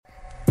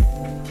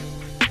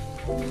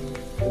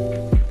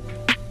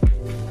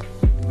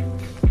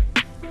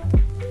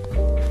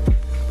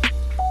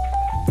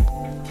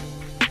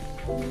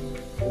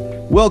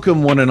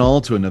Welcome, one and all,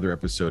 to another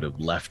episode of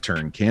Left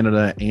Turn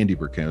Canada. Andy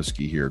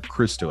Burkowski here,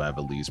 Christo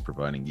Avalise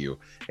providing you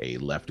a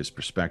leftist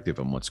perspective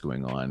on what's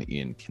going on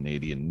in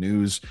Canadian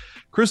news.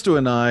 Christo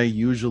and I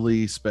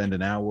usually spend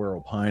an hour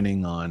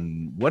opining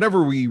on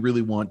whatever we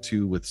really want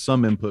to, with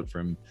some input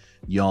from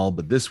y'all,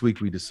 but this week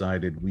we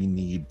decided we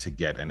need to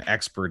get an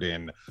expert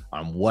in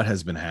on what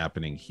has been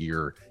happening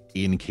here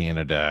in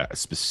Canada,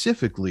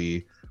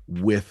 specifically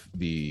with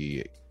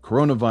the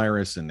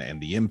coronavirus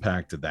and the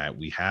impact of that.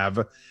 We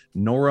have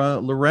Nora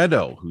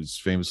Loreto, who's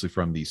famously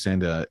from the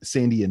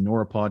Sandy and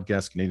Nora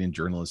podcast, Canadian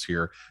journalist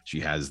here.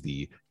 She has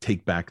the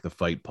Take Back the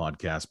Fight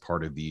podcast,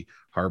 part of the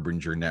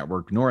Harbinger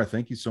Network. Nora,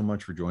 thank you so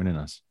much for joining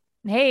us.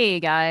 Hey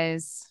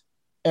guys.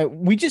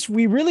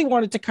 We really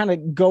wanted to kind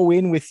of go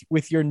in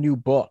with your new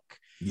book.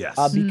 Yes.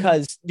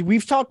 Because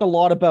we've talked a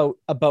lot about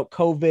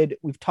COVID.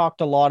 We've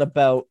talked a lot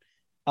about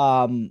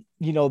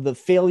the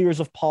failures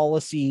of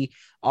policy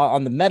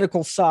on the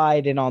medical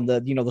side and on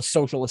the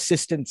social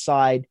assistance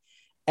side.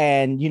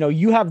 And,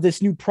 you have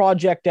this new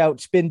project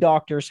out, Spin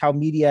Doctors, How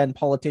Media and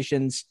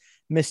Politicians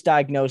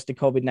Misdiagnosed the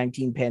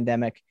COVID-19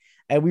 Pandemic.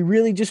 And we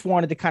really just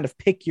wanted to kind of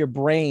pick your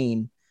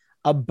brain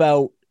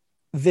about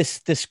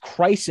this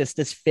crisis,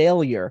 this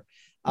failure,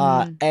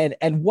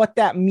 and what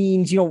that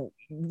means,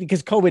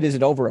 because COVID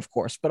isn't over, of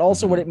course, but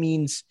also what it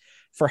means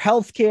for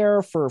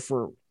healthcare,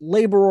 for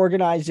labor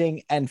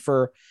organizing, and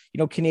for,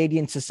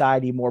 Canadian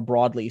society more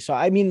broadly. So,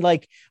 I mean,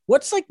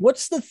 what's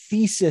the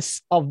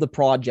thesis of the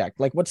project?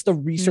 Like, what's the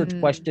research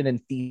question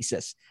and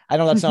thesis? I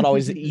know that's not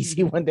always an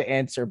easy one to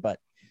answer, but.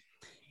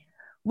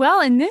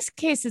 Well, in this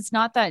case, it's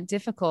not that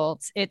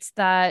difficult. It's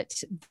that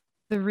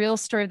the real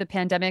story of the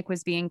pandemic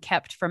was being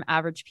kept from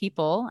average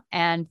people,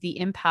 and the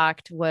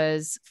impact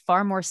was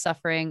far more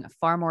suffering,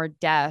 far more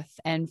death,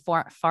 and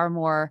far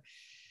more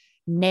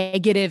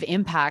negative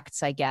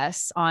impacts, I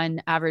guess,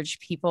 on average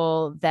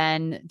people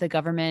than the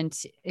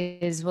government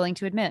is willing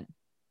to admit.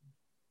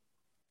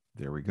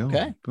 There we go.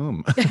 Okay.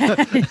 Boom.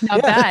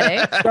 Not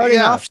bad,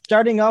 eh?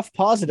 Starting off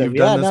positive. You've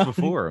done this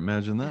before.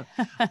 Imagine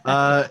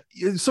that.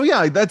 So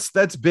yeah,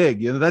 that's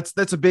big.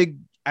 That's a big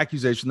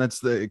accusation.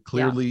 That's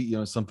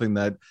clearly something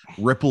that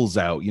ripples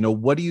out.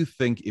 What do you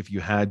think, if you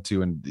had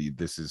to, and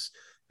this is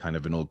kind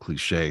of an old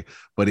cliche,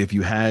 but if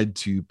you had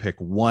to pick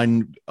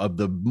one of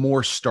the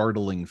more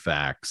startling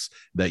facts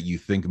that you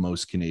think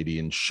most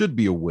Canadians should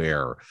be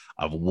aware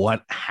of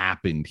what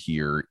happened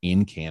here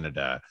in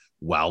Canada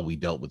while we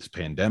dealt with this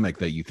pandemic,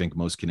 that you think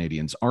most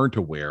Canadians aren't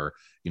aware,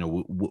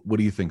 what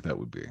do you think that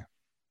would be?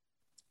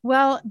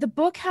 Well, the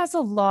book has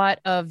a lot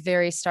of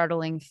very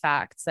startling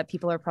facts that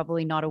people are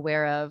probably not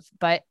aware of,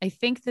 but I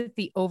think that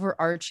the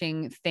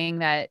overarching thing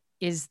that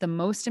is the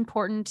most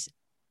important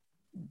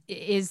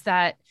is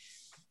that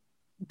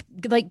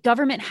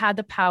government had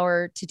the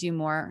power to do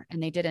more,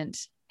 and they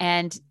didn't.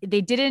 And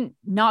they didn't,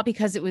 not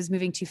because it was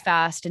moving too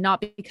fast and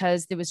not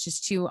because it was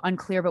just too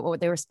unclear about what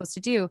they were supposed to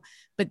do,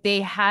 but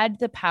they had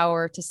the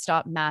power to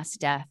stop mass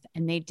death,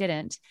 and they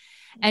didn't.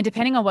 And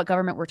depending on what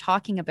government we're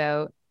talking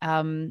about,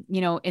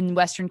 in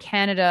Western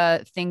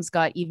Canada, things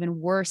got even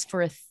worse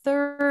for a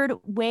third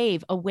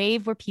wave, a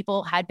wave where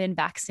people had been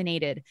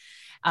vaccinated,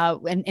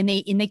 and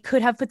they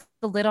could have put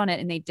the lid on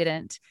it, and they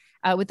didn't.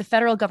 With the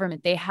federal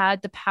government, they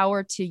had the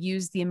power to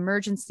use the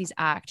Emergencies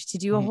Act to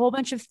do a whole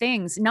bunch of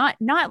things. Not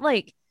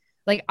like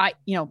I,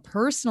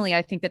 personally,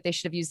 I think that they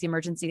should have used the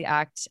Emergency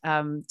Act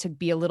to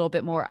be a little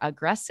bit more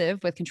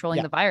aggressive with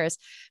controlling the virus,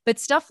 but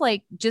stuff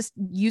like just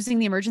using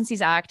the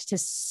Emergencies Act to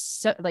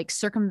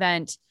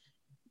circumvent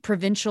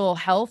provincial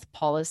health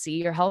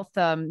policy or health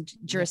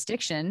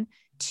jurisdiction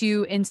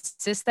to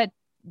insist that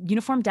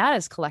uniform data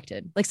is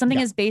collected, like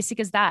something as basic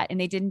as that. And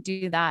they didn't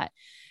do that.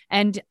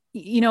 And,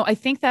 I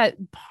think that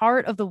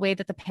part of the way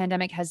that the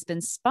pandemic has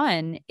been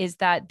spun is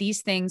that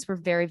these things were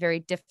very, very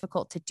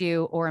difficult to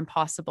do or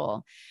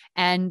impossible.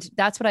 And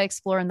that's what I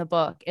explore in the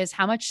book, is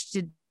how much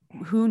did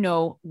who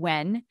know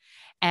when,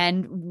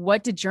 and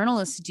what did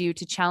journalists do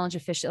to challenge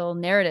official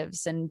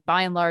narratives? And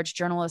by and large,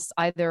 journalists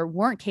either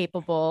weren't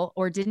capable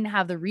or didn't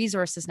have the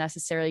resources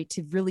necessary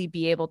to really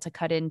be able to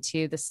cut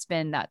into the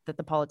spin that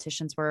the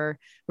politicians were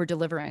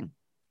delivering.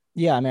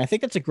 Yeah, I mean, I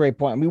think that's a great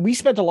point. I mean, we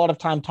spent a lot of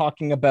time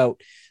talking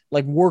about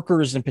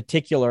workers in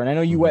particular. And I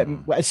know you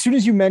went, as soon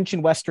as you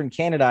mentioned Western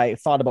Canada, I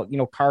thought about,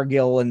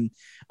 Cargill and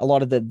a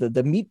lot of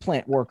the meat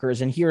plant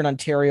workers, and here in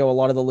Ontario, a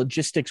lot of the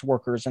logistics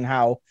workers, and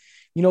how,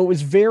 it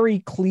was very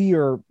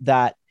clear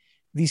that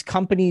these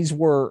companies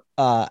were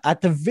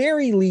at the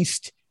very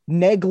least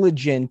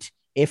negligent,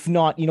 if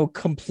not,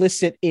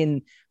 complicit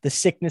in the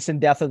sickness and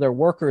death of their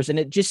workers. And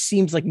it just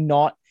seems like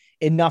not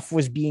enough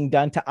was being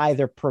done to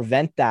either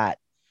prevent that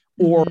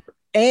or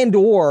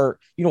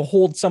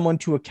hold someone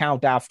to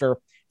account after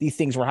these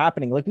things were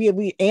happening. Like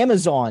we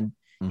Amazon,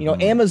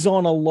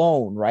 Amazon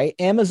alone, right?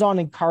 Amazon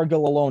and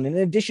Cargill alone, in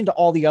addition to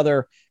all the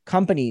other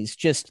companies,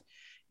 just,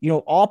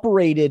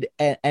 operated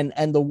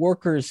and the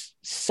workers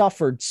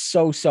suffered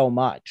so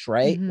much,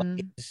 right?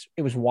 Like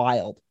it was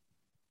wild.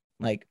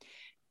 Like,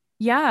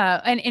 Yeah.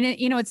 And it,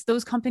 it's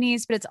those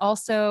companies, but it's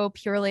also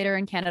Purolator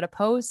and Canada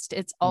Post.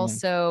 It's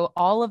also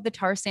all of the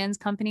tar sands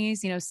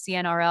companies,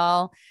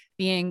 CNRL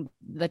being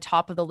the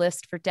top of the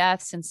list for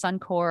deaths, and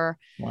Suncor.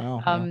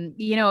 wow.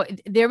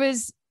 There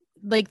was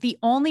like the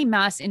only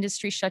mass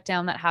industry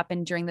shutdown that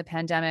happened during the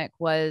pandemic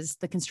was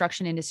the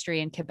construction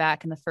industry in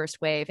Quebec in the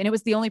first wave. And it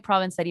was the only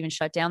province that even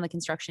shut down the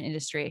construction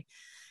industry.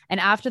 And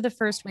after the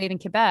first wave in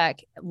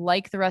Quebec,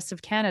 like the rest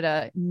of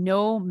Canada,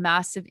 no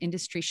massive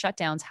industry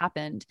shutdowns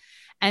happened.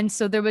 And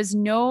so there was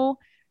no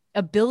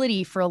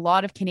ability for a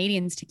lot of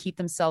Canadians to keep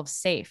themselves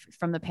safe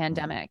from the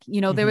pandemic.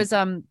 There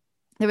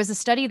was a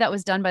study that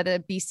was done by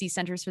the BC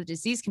Centers for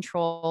Disease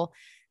Control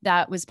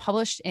that was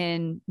published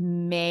in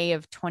May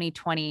of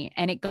 2020,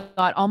 and it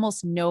got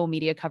almost no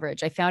media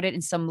coverage. I found it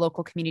in some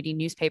local community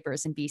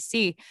newspapers in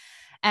BC.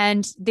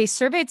 And they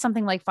surveyed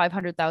something like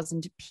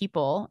 500,000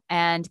 people,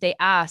 and they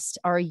asked,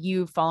 are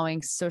you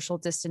following social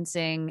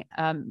distancing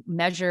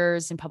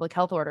measures and public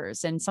health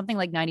orders? And something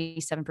like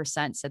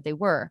 97% said they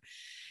were.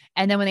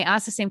 And then when they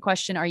asked the same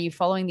question, are you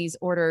following these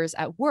orders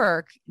at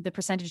work? The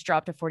percentage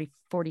dropped to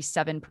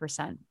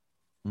 47%.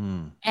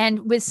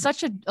 And with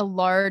such a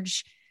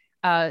large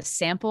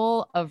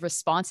sample of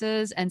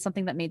responses and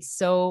something that made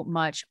so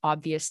much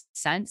obvious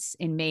sense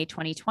in May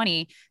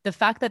 2020, the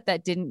fact that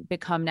that didn't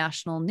become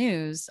national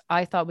news,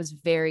 I thought was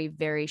very,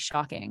 very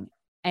shocking.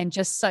 And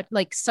just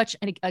such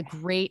a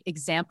great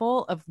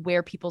example of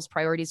where people's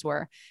priorities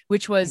were,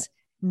 which was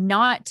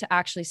not to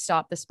actually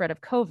stop the spread of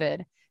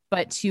COVID,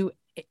 but to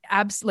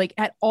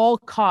at all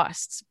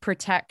costs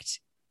protect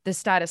the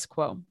status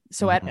quo.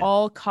 So at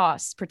all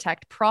costs,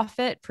 protect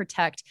profit,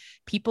 protect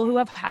people who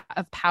have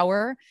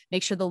power,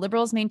 make sure the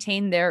Liberals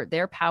maintain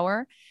their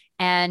power,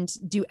 and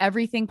do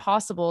everything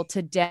possible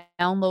to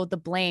download the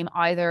blame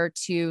either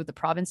to the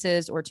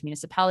provinces or to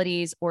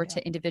municipalities or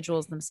to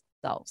individuals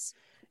themselves.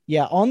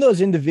 Yeah, on those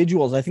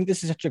individuals, I think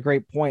this is such a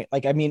great point.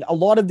 Like, I mean, a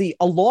lot of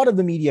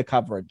the media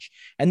coverage,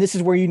 and this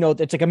is where,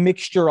 it's like a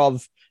mixture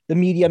of the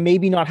media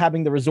maybe not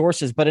having the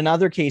resources, but in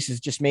other cases,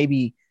 just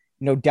maybe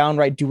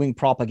downright doing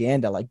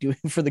propaganda, like doing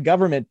for the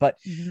government. But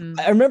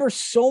I remember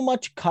so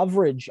much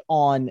coverage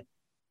on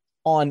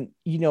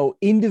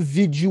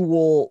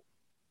individual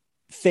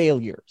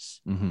failures,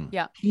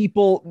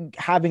 people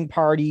having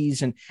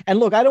parties. And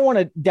look, I don't want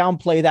to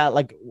downplay that.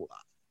 Like,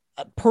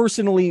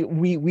 personally,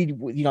 we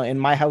in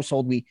my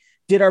household, we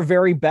did our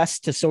very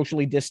best to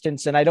socially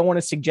distance. And I don't want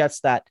to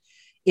suggest that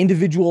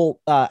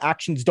individual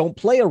actions don't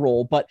play a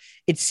role, but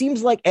it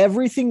seems like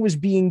everything was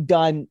being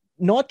done,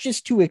 not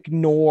just to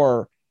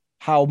ignore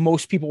how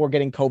most people were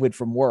getting COVID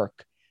from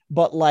work,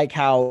 but like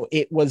how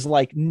it was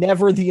like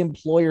never the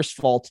employer's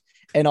fault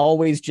and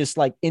always just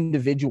like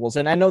individuals.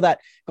 And I know that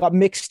got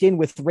mixed in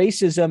with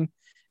racism,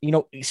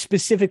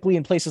 specifically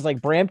in places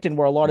like Brampton,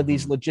 where a lot of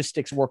these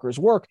logistics workers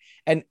work.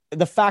 And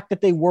the fact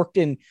that they worked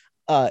in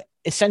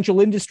essential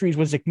industries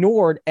was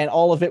ignored, and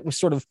all of it was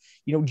sort of,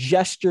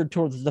 gestured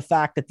towards the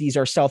fact that these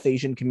are South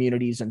Asian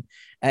communities and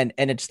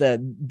it's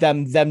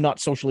them not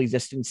socially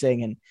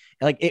distancing,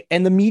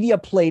 and the media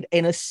played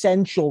an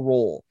essential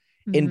role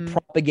in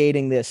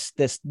propagating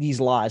these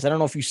lies. I don't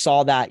know if you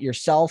saw that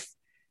yourself.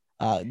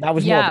 That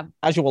was more of a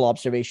casual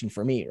observation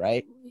for me,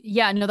 right?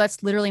 Yeah, no,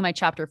 that's literally my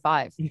chapter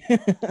 5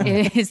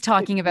 is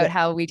talking about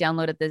how we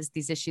downloaded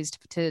these issues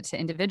to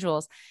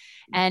individuals.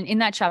 And in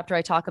that chapter,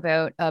 I talk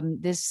about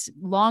this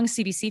long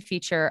CBC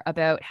feature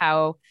about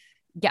how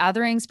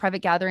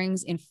private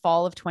gatherings in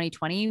fall of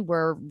 2020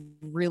 were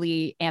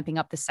really amping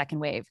up the second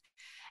wave.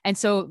 And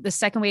so the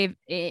second wave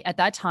at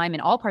that time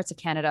in all parts of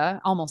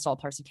Canada, almost all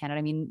parts of Canada,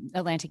 I mean,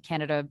 Atlantic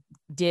Canada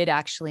did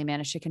actually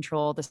manage to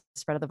control the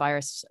spread of the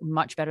virus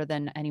much better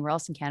than anywhere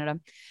else in Canada.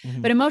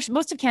 But in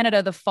most of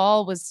Canada, the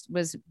fall was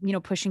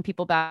pushing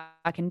people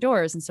back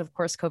indoors. And so, of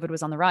course, COVID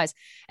was on the rise.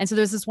 And so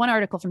there's this one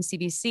article from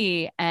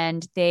CBC,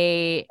 and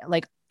they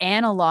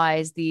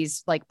analyze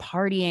these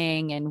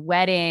partying and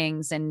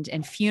weddings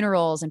and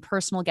funerals and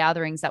personal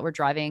gatherings that were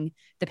driving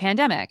the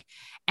pandemic.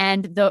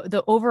 And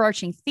the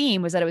overarching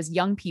theme was that it was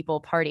young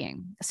people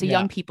partying. So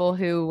young people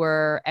who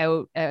were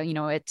out, at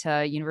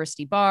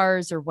university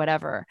bars or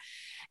whatever.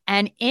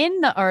 And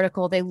in the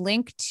article, they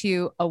link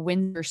to a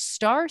Windsor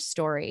Star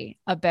story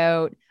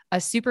about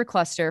a super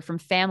cluster from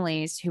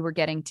families who were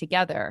getting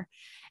together.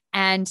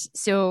 And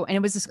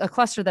it was a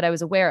cluster that I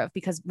was aware of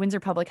because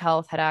Windsor Public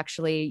Health had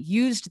actually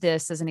used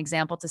this as an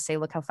example to say,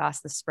 look how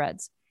fast this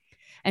spreads.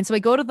 And so I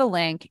go to the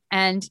link,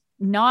 and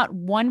not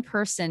one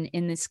person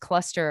in this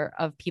cluster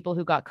of people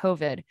who got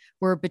COVID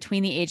were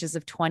between the ages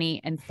of 20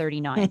 and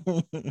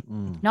 39.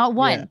 Not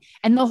one. Yeah.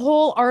 And the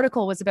whole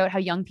article was about how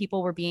young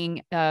people were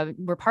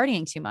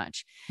partying too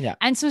much. Yeah.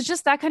 And so it's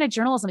just that kind of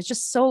journalism. It's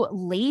just so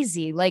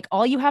lazy. Like,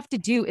 all you have to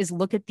do is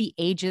look at the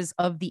ages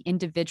of the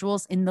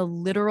individuals in the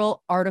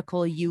literal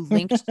article you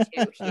linked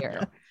to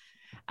here.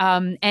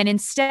 And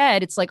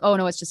instead it's like, oh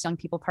no, it's just young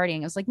people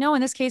partying. I was like, no,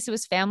 in this case, it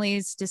was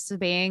families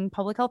disobeying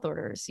public health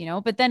orders,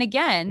 but then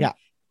again,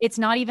 it's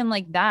not even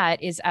like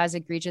that is as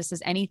egregious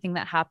as anything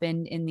that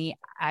happened in the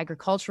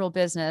agricultural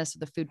business,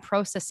 the food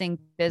processing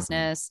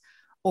business,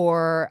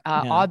 or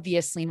Yeah.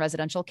 obviously in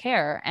residential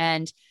care.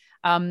 And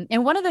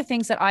one of the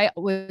things that I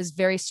was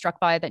very struck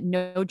by that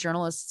no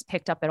journalists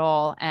picked up at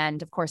all,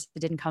 and of course it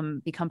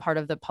didn't become part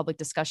of the public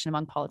discussion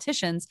among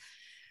politicians,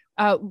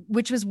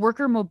 which was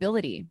worker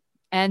mobility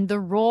and the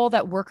role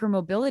that worker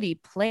mobility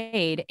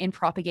played in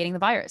propagating the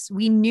virus.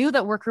 We knew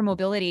that worker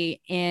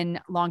mobility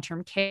in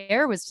long-term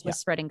care was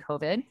spreading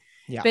COVID,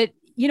 but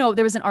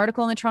there was an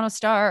article in the Toronto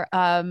Star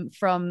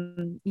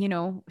from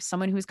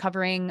someone who's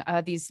covering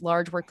these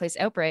large workplace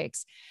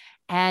outbreaks.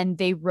 And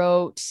they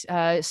wrote,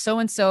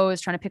 so-and-so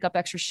is trying to pick up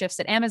extra shifts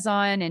at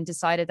Amazon and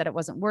decided that it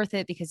wasn't worth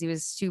it because he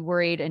was too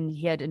worried and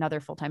he had another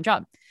full-time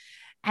job.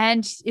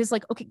 And is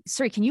like, okay,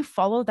 sorry, can you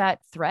follow that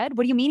thread?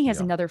 What do you mean he has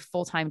another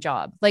full-time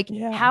job? Like,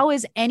 how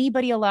is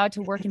anybody allowed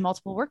to work in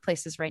multiple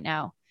workplaces right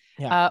now?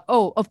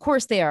 Of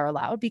course they are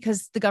allowed,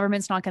 because the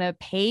government's not going to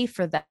pay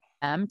for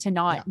them to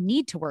not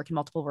need to work in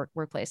multiple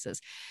workplaces.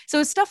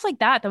 So stuff like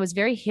that was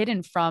very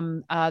hidden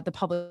from the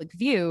public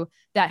view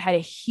that had a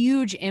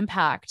huge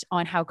impact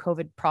on how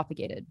COVID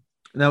propagated.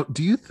 Now,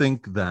 do you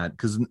think that,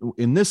 because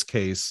in this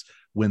case,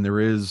 when there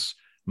is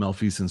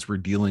malfeasance, we're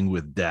dealing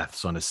with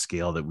deaths on a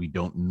scale that we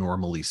don't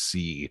normally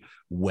see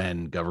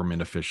when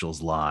government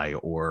officials lie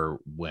or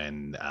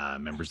when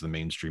members of the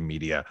mainstream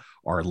media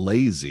are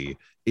lazy.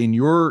 In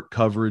your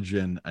coverage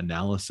and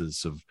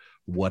analysis of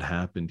what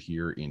happened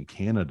here in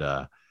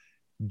Canada,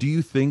 do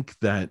you think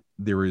that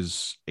there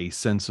is a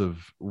sense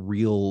of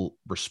real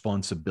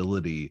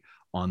responsibility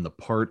on the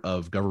part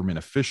of government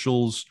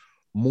officials,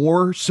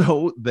 more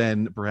so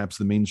than perhaps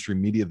the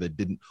mainstream media that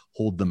didn't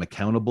hold them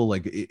accountable?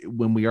 Like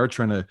when we are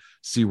trying to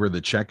see where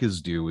the check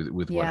is due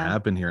with what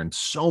happened here, and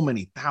so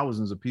many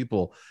thousands of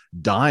people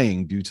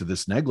dying due to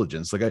this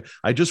negligence. Like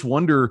I just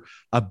wonder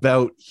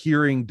about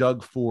hearing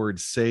Doug Ford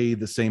say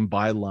the same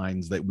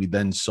bylines that we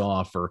then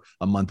saw for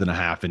a month and a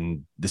half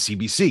in the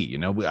CBC.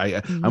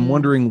 I'm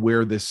wondering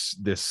where this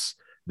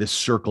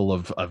circle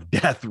of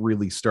death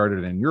really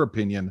started, in your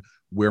opinion,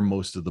 where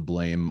most of the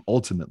blame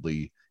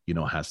ultimately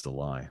has to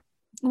lie.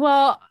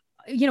 Well,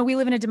 we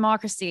live in a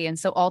democracy. And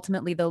so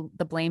ultimately the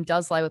blame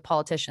does lie with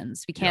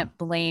politicians. We can't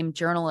blame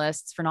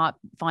journalists for not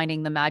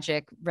finding the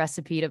magic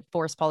recipe to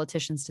force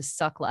politicians to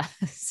suck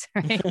less.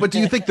 Right? But do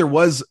you think there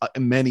was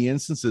many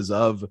instances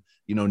of,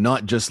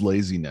 not just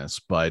laziness,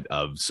 but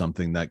of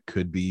something that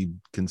could be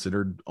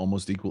considered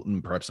almost equal,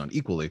 and perhaps not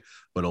equally,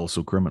 but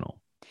also criminal?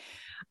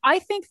 I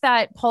think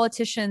that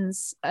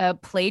politicians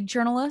played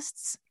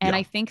journalists, and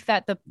I think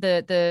that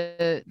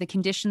the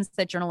conditions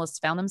that journalists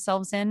found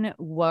themselves in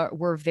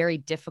were very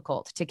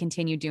difficult to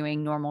continue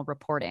doing normal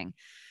reporting.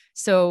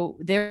 So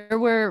there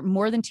were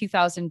more than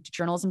 2,000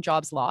 journalism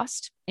jobs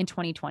lost in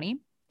 2020,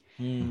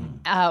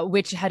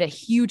 which had a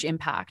huge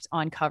impact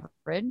on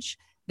coverage.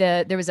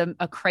 There was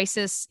a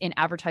crisis in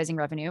advertising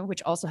revenue,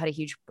 which also had a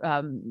huge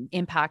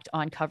impact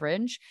on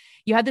coverage.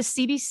 You had the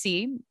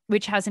CBC,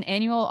 which has an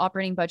annual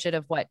operating budget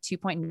of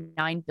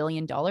 $2.9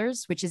 billion,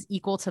 which is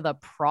equal to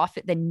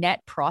the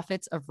net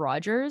profits of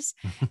Rogers.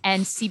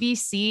 And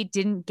CBC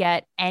didn't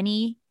get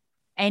any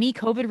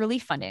COVID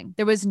relief funding.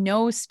 There was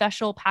no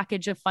special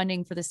package of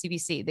funding for the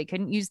CBC. They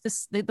couldn't use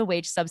the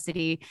wage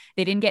subsidy.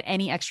 They didn't get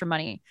any extra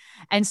money.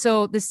 And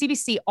so the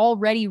CBC,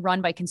 already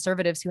run by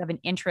conservatives who have an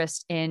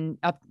interest in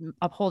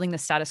upholding the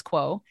status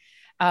quo,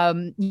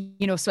 so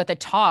at the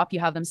top you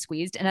have them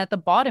squeezed, and at the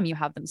bottom you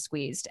have them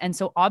squeezed. And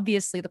so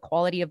obviously the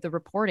quality of the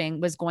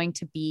reporting was going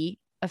to be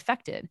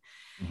affected.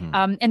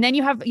 And then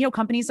you have,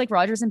 companies like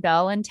Rogers and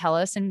Bell and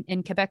TELUS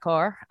and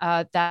Quebecor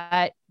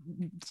that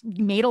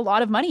made a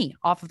lot of money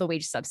off of the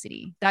wage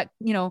subsidy that,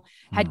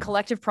 had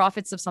collective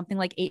profits of something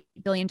like $8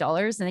 billion.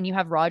 And then you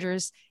have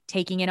Rogers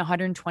taking in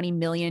 $120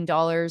 million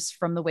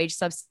from the wage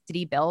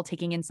subsidy, Bell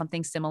taking in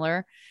something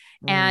similar,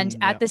 and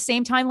at the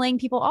same time laying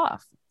people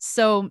off.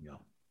 So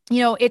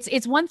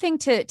it's one thing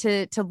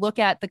to look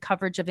at the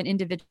coverage of an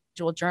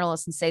individual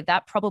journalist and say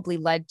that probably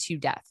led to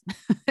death.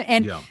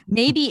 And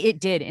maybe it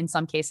did in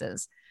some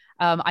cases.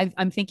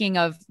 I'm thinking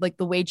of like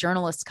the way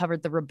journalists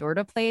covered the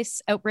Roberta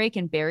Place outbreak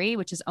in Barrie,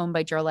 which is owned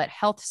by Jarlette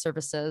Health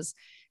Services.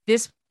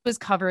 This was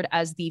covered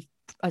as the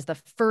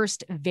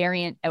first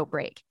variant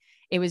outbreak.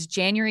 It was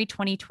January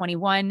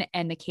 2021,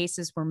 and the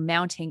cases were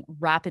mounting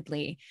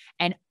rapidly.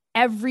 And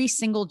every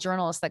single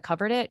journalist that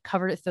covered it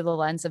through the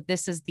lens of,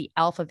 this is the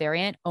Alpha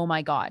variant. Oh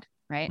my God.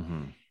 Right.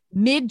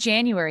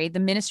 Mid-January,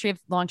 the Ministry of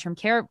Long-Term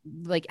Care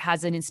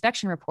has an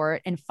inspection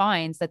report and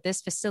finds that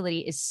this facility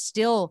is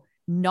still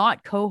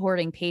not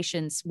cohorting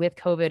patients with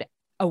COVID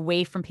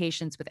away from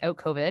patients without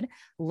COVID,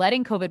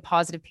 letting COVID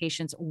positive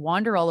patients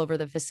wander all over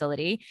the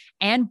facility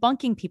and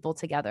bunking people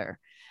together.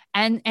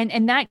 And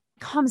that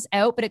comes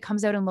out, but it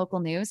comes out in local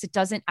news. It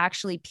doesn't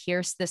actually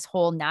pierce this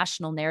whole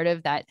national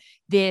narrative that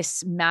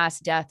this mass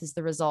death is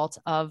the result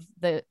of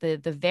the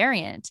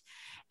variant.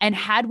 And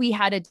had we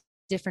had a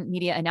different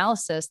media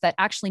analysis that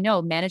actually,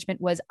 no,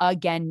 management was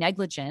again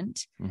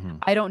negligent,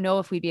 I don't know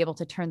if we'd be able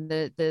to turn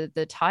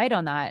the tide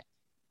on that.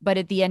 But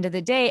at the end of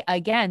the day,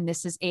 again,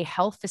 this is a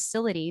health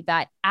facility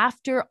that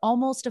after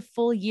almost a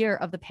full year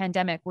of the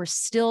pandemic, we're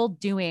still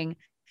doing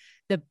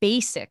the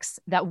basics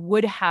that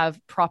would have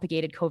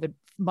propagated COVID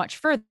much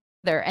further.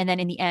 And then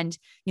in the end,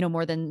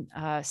 more than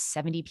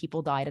 70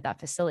 people died at that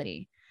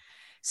facility.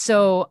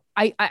 So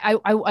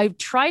I've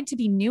tried to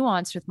be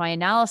nuanced with my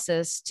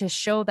analysis to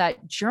show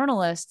that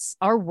journalists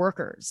are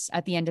workers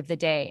at the end of the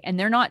day, and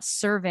they're not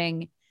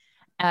serving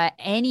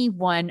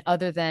anyone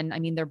other than,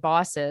 their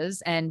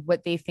bosses and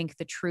what they think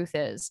the truth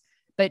is.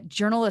 But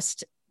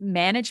journalist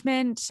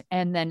management,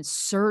 and then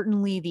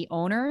certainly the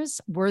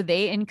owners, were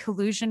they in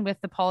collusion with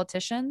the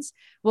politicians?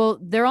 Well,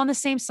 they're on the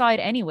same side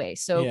anyway.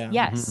 So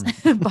yes,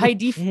 by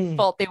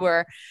default they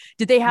were.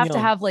 Did they have to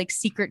have like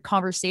secret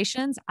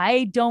conversations?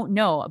 I don't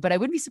know, but I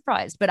wouldn't be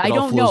surprised. But I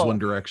don't know. One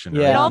direction.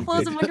 It all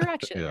flows in one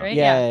direction, right?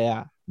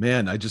 Yeah.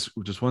 Man,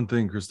 just one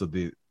thing,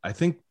 Krista. I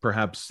think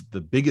perhaps the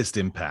biggest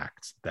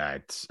impact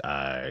that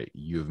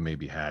you've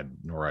maybe had,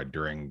 Nora,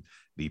 during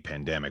the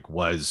pandemic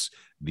was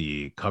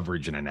the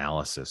coverage and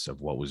analysis of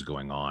what was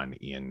going on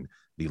in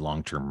the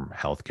long-term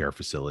healthcare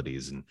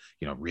facilities, and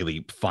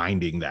really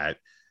finding that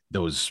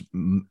those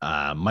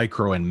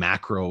micro and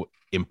macro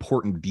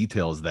important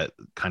details that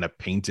kind of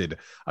painted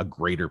a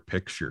greater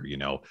picture.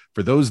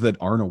 For those that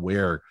aren't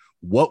aware,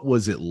 what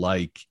was it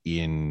like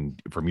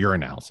from your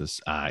analysis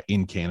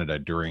in Canada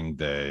during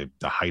the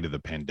height of the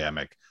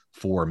pandemic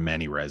for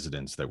many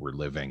residents that were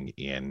living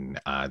in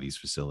these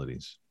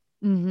facilities?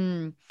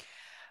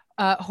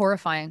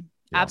 Horrifying.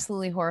 Yeah.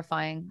 Absolutely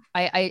horrifying.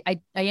 I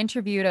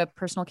interviewed a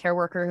personal care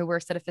worker who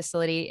works at a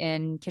facility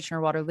in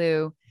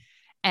Kitchener-Waterloo,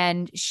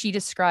 and she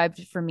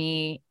described for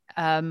me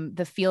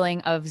the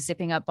feeling of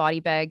zipping up body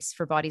bags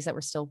for bodies that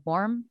were still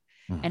warm,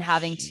 and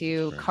having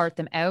to cart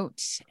them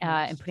out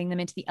and putting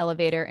them into the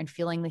elevator and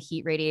feeling the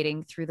heat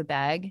radiating through the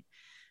bag.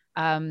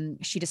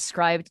 She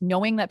described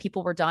knowing that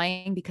people were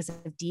dying because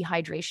of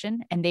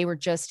dehydration, and they were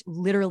just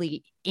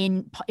literally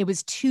it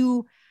was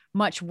too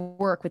much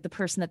work with the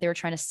person that they were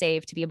trying to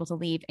save to be able to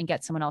leave and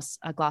get someone else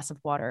a glass of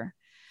water.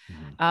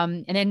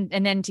 And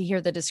then to hear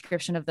the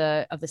description of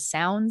the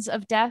sounds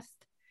of death.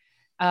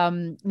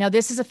 Now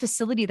this is a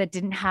facility that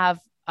didn't have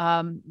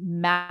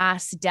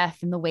mass death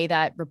in the way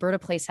that Roberta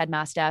Place had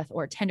mass death,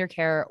 or Tender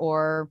Care,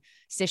 or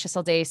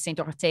CHSLD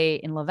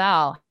Saint-Dorothée in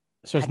Laval.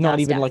 So it's not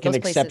even like an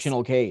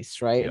exceptional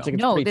case, right? It's like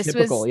it's pretty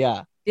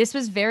typical. This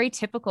was very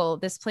typical.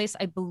 This place,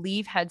 I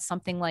believe, had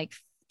something like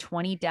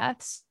 20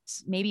 deaths,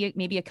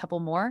 maybe a couple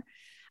more.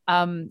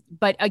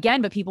 But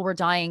people were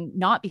dying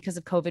not because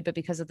of COVID, but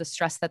because of the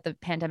stress that the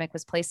pandemic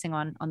was placing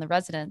on the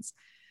residents,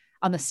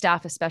 on the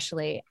staff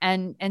especially.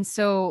 And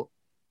so,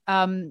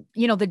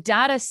 the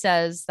data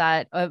says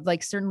that,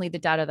 certainly the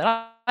data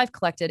that I've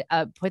collected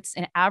puts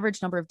an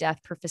average number of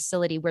deaths per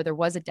facility where there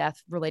was a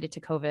death related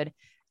to COVID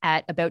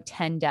at about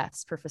 10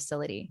 deaths per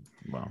facility.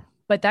 Wow.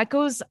 But that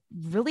goes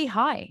really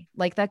high.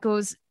 That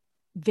goes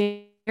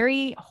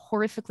very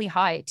horrifically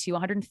high to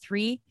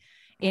 103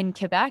 in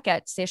Quebec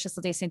at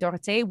CHSLD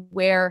Saint-Dorothée,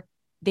 where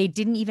they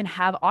didn't even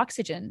have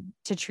oxygen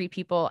to treat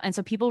people. And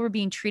so people were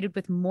being treated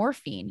with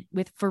morphine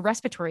for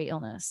respiratory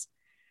illness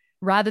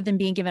rather than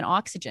being given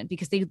oxygen,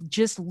 because they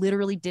just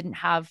literally didn't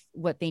have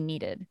what they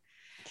needed.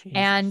 Jesus.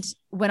 And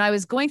when I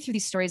was going through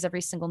these stories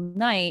every single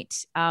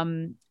night,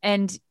 from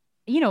in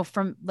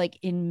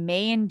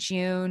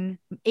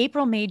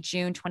April, May,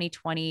 June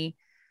 2020,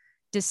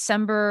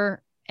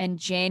 December and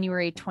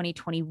January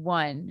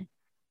 2021,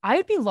 I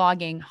would be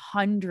logging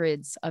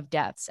hundreds of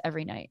deaths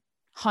every night,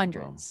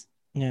 hundreds.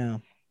 Yeah.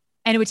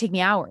 And it would take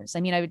me hours. I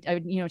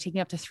would take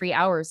me up to 3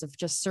 hours of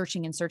just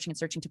searching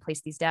to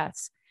place these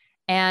deaths.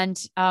 And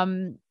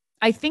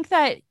I think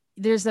that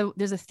there's a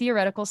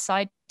theoretical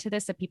side to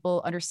this, that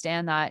people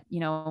understand that,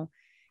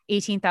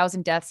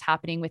 18,000 deaths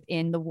happening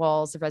within the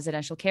walls of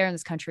residential care in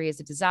this country is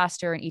a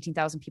disaster, and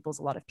 18,000 people is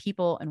a lot of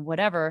people and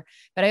whatever.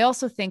 But I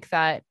also think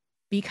that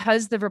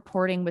because the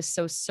reporting was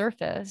so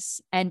surface,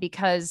 and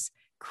because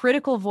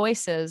critical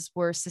voices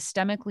were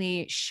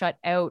systemically shut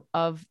out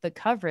of the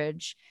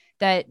coverage,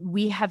 that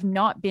we have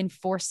not been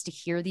forced to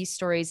hear these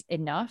stories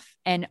enough.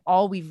 And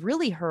all we've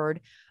really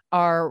heard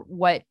are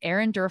what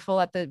Aaron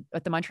Durfel at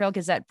the Montreal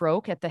Gazette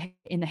broke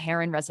in the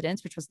Heron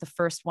residence, which was the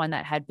first one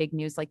that had big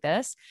news like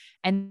this.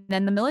 And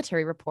then the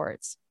military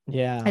reports.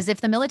 Yeah. As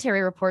if the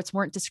military reports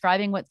weren't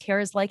describing what care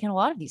is like in a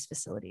lot of these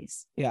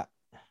facilities. Yeah.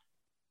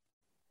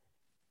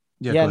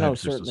 Yeah, no,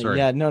 certainly. Sorry.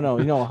 Yeah, no,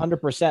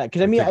 100%.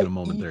 Because a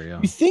moment there,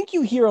 you think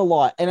you hear a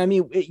lot. And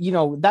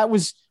that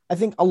was, I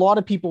think a lot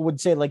of people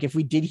would say, if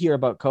we did hear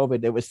about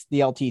COVID, it was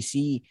the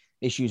LTC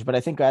issues. But I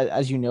think,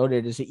 as you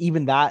noted, is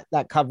even that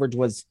coverage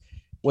was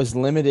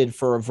limited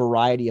for a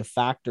variety of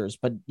factors.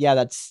 But yeah,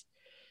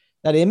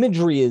 that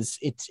imagery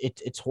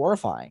it's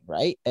horrifying,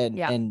 right? I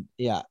don't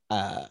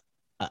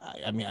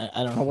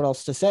know what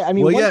else to say.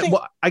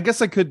 I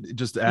guess I could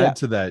just add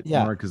to that,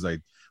 Mark, because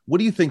what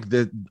do you think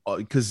that,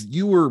 because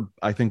you were,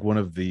 I think, one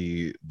of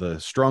the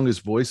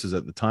strongest voices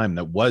at the time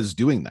that was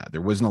doing that.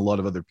 There wasn't a lot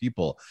of other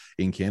people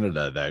in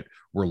Canada that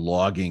were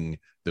logging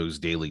those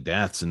daily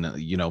deaths. And,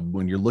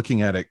 when you're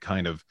looking at it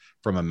kind of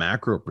from a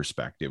macro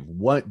perspective,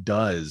 what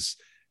does,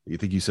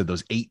 you said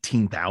those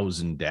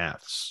 18,000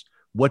 deaths,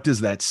 what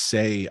does that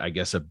say, I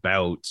guess,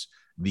 about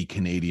the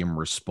Canadian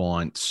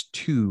response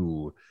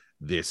to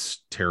this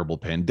terrible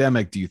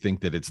pandemic? Do you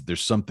think that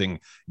there's something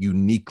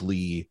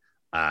uniquely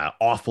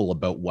awful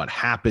about what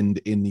happened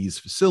in these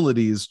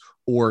facilities,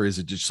 or is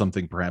it just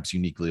something perhaps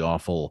uniquely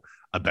awful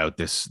about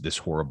this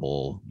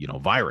horrible,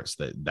 virus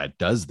that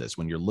does this?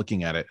 When you're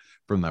looking at it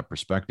from that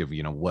perspective,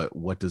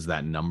 what does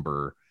that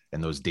number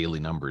and those daily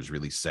numbers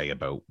really say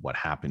about what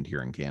happened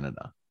here in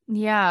Canada?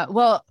 Yeah.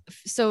 Well,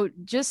 so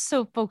just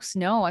so folks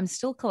know, I'm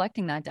still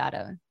collecting that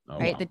data,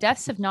 right? Wow. The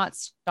deaths have not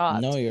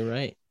stopped. No, you're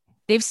right.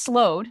 They've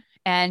slowed.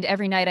 And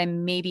every night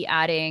I'm maybe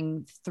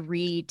adding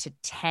 3 to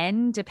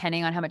 10,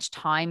 depending on how much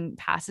time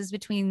passes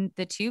between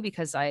the two,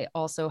 because I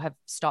also have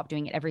stopped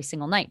doing it every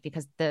single night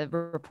because the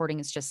reporting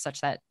is just such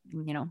that,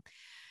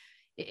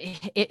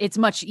 it's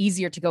much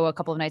easier to go a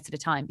couple of nights at a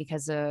time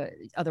because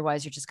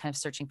otherwise you're just kind of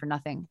searching for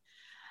nothing.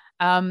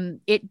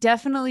 It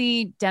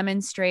definitely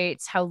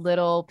demonstrates how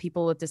little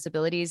people with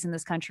disabilities in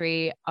this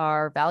country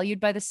are valued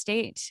by the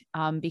state.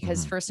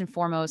 Because first and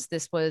foremost,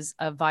 this was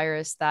a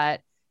virus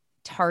that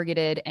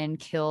targeted and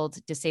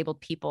killed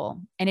disabled people,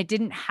 and it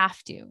didn't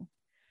have to.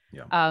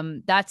 Yeah.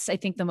 That's, I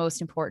think, the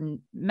most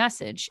important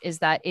message is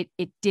that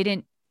it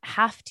didn't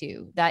have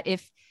to, that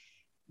if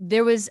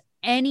there was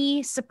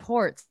any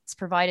supports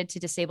provided to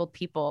disabled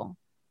people,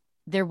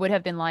 there would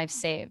have been lives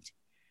saved.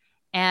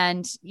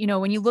 And,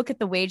 when you look at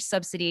the wage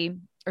subsidy,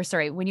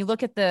 when you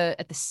look at the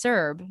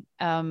CERB,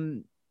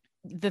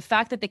 the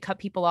fact that they cut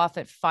people off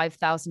at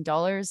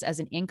 $5,000 as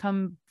an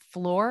income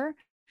floor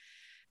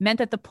meant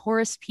that the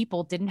poorest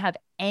people didn't have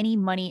any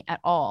money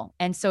at all.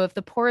 And so if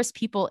the poorest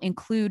people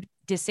include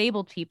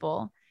disabled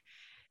people,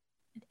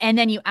 and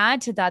then you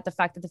add to that the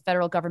fact that the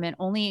federal government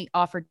only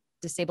offered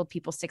disabled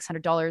people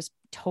 $600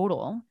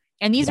 total,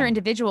 and these are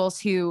individuals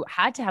who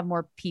had to have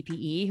more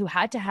PPE, who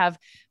had to have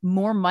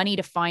more money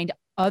to find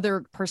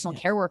other personal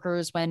care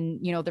workers when,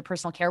 the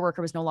personal care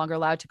worker was no longer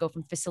allowed to go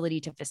from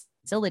facility to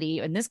facility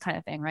and this kind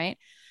of thing. Right.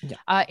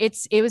 Yeah.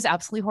 It was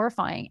absolutely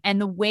horrifying.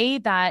 And the way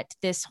that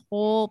this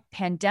whole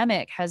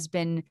pandemic has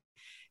been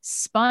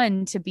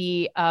spun to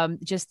be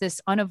just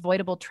this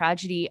unavoidable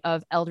tragedy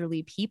of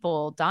elderly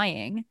people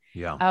dying,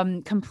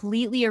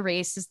 completely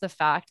erases the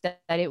fact that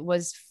it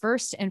was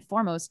first and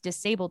foremost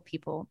disabled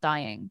people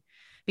dying.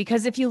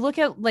 Because if you look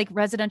at like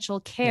residential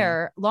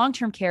care,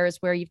 long-term care is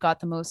where you've got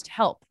the most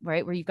help,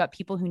 right? Where you've got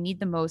people who need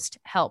the most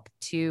help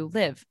to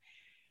live.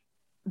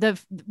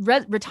 The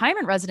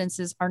retirement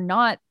residences are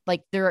not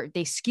like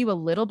they skew a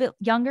little bit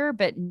younger,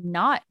 but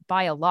not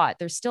by a lot.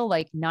 There's still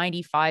like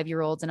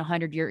 95-year-olds and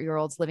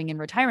 100-year-olds living in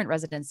retirement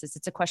residences.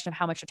 It's a question of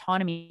how much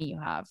autonomy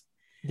you have.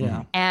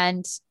 Yeah.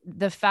 And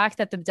the fact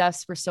that the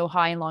deaths were so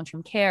high in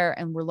long-term care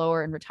and were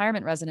lower in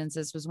retirement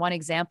residences was one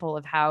example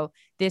of how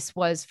this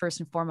was first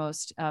and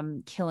foremost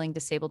killing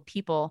disabled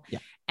people. Yeah.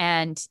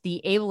 And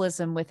the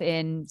ableism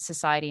within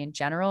society in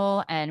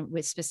general, and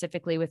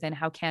specifically within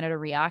how Canada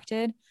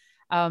reacted,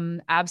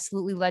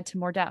 absolutely led to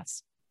more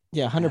deaths.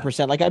 Yeah,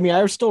 100%. Like, I mean,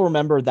 I still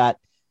remember that,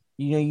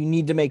 you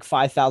need to make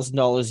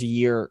 $5,000 a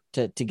year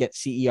to get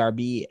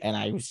CERB. And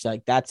I was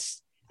like,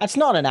 that's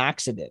not an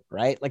accident,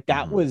 right? Like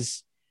that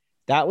was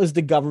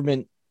the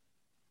government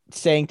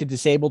saying to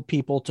disabled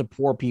people, to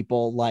poor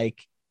people,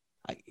 like,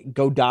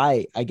 go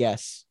die, I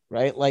guess.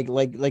 Right. Like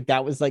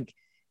that was like,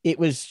 it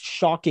was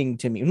shocking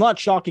to me. Not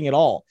shocking at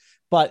all,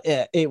 but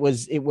it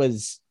was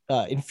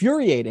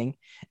infuriating.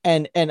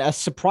 And a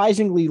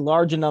surprisingly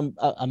large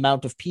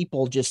amount of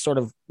people just sort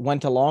of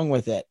went along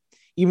with it,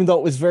 even though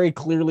it was very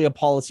clearly a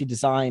policy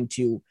designed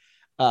to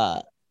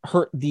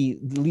hurt the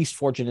least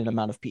fortunate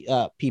amount of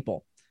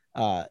people.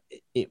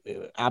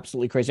 It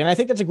absolutely crazy. And I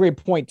think that's a great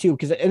point too,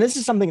 because, and this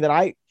is something that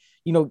I,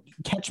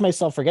 catch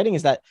myself forgetting,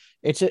 is that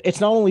it's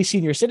not only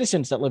senior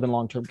citizens that live in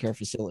long-term care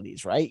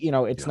facilities, right?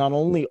 It's not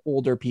only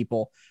older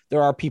people.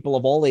 There are people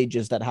of all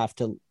ages that have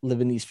to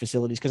live in these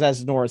facilities, because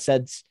as Nora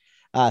says,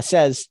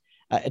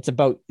 it's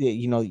about,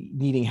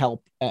 needing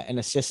help and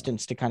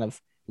assistance to kind of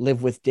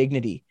live with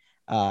dignity.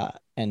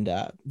 And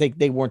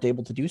they weren't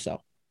able to do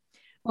so.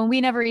 Well,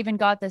 we never even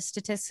got the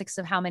statistics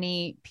of how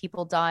many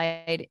people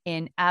died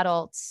in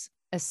adults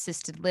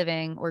assisted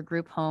living or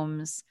group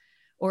homes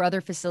or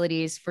other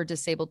facilities for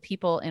disabled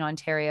people in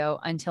Ontario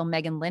until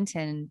Megan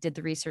Linton did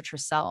the research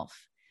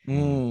herself.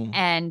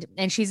 And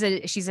she's an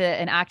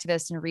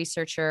activist and a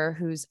researcher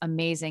who's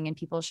amazing, and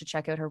people should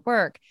check out her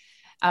work.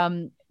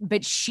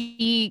 But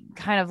she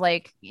kind of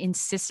like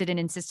insisted. And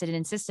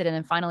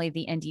then finally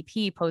the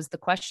NDP posed the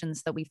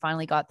questions that we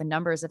finally got the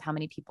numbers of how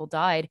many people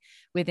died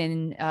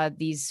within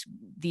these,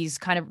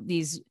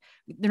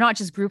 they're not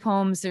just group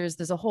homes.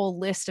 There's a whole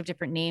list of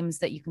different names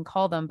that you can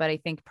call them, but I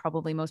think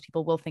probably most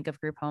people will think of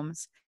group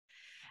homes.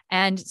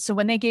 And so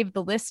when they gave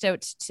the list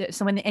out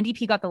so when the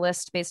NDP got the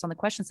list based on the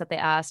questions that they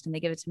asked, and they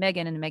give it to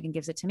Megan, and Megan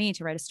gives it to me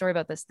to write a story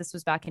about this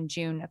was back in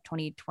June of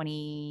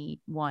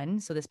 2021.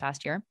 So this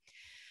past year.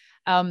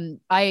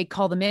 I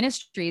call the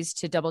ministries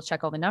to double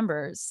check all the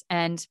numbers,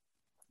 and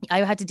I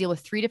had to deal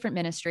with 3 different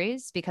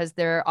ministries because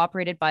they're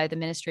operated by the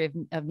Ministry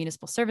of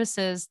Municipal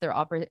Services. They're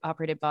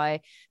operated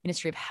by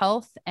Ministry of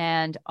Health,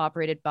 and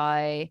operated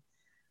by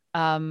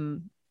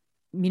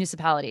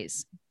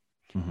municipalities.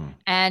 Mm-hmm.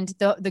 And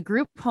the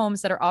group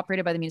homes that are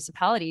operated by the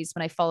municipalities,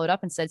 when I followed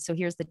up and said, so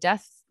here's the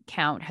death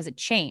count, has it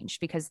changed?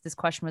 Because this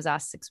question was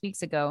asked 6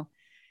 weeks ago.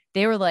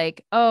 They were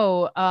like,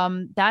 that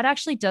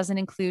actually doesn't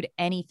include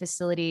any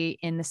facility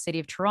in the city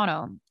of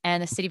Toronto.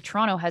 And the city of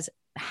Toronto has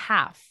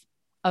half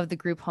of the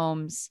group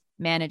homes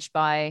managed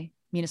by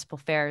municipal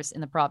affairs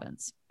in the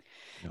province.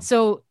 Yeah.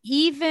 So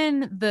even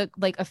the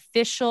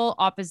official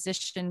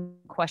opposition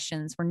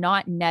questions were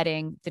not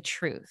netting the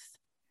truth.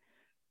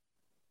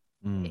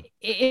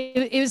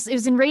 It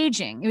was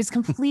enraging. It was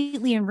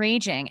completely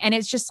enraging. And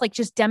it's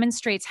just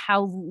demonstrates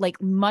how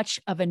much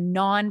of a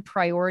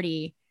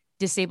non-priority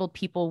disabled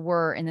people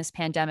were in this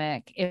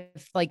pandemic.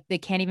 If they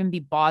can't even be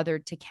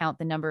bothered to count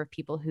the number of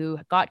people who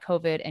got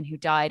COVID and who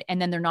died,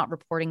 and then they're not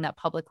reporting that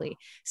publicly.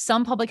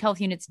 Some public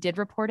health units did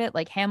report it,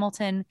 like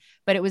Hamilton,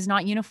 but it was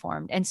not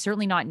uniformed and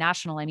certainly not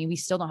national. I mean, we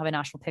still don't have a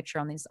national picture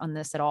on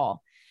this at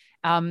all.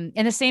 And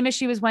the same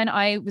issue was when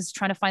I was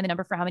trying to find the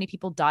number for how many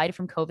people died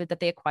from COVID that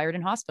they acquired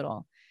in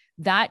hospital.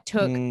 That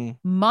took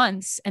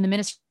months. And the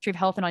Ministry of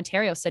Health in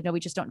Ontario said, no, we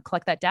just don't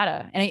collect that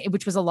data. And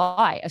which was a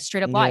lie, a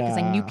straight up lie, because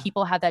I knew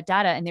people had that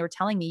data and they were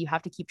telling me you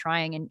have to keep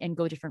trying and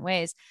go different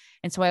ways.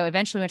 And so I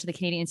eventually went to the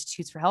Canadian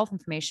Institutes for Health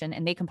Information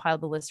and they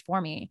compiled the list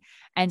for me.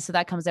 And so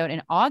that comes out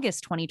in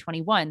August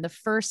 2021, the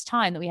first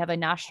time that we have a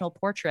national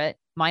portrait,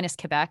 minus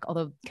Quebec,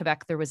 although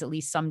Quebec, there was at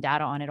least some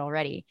data on it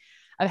already,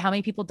 of how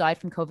many people died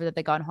from COVID that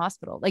they got in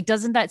hospital.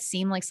 Doesn't that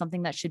seem like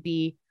something that should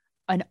be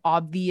an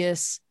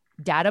obvious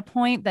data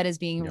point that is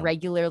being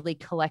regularly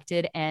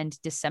collected and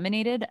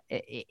disseminated?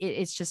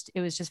 It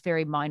was just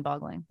very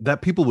mind-boggling.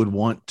 That people would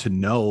want to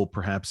know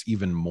perhaps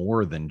even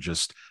more than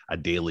just a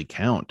daily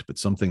count, but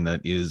something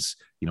that is,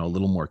 a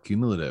little more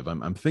cumulative.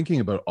 I'm thinking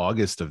about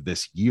August of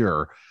this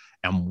year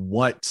and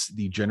what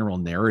the general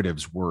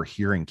narratives were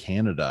here in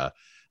Canada.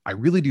 I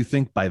really do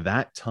think by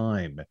that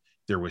time,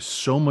 there was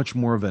so much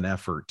more of an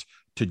effort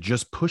to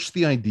just push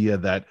the idea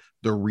that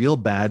the real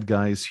bad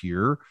guys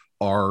here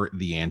are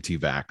the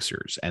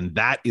anti-vaxxers. And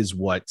that is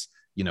what,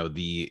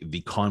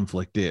 the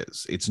conflict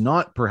is. It's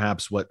not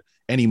perhaps what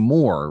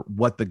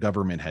the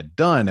government had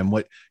done. And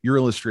what you're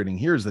illustrating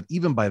here is that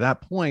even by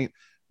that point,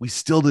 we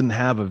still didn't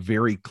have a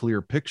very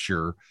clear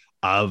picture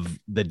of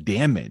the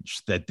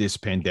damage that this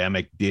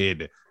pandemic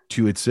did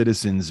to its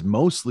citizens,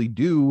 mostly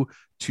due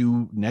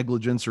to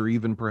negligence or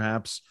even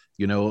perhaps,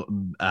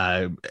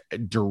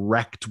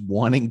 direct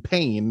wanting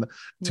pain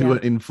to an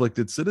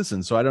inflicted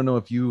citizen. So I don't know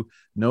if you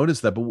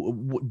noticed that,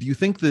 but do you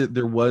think that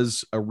there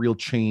was a real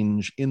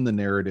change in the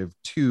narrative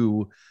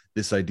to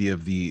this idea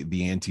of the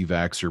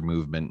anti-vaxxer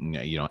movement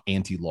and,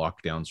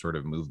 anti-lockdown sort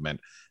of movement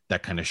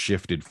that kind of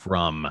shifted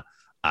from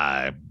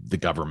the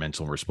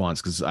governmental response?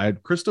 Because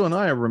Christo and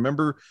I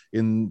remember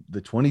in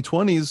the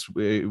 2020s,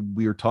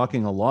 we were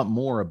talking a lot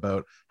more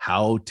about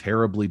how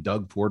terribly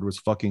Doug Ford was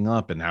fucking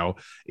up and how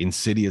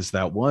insidious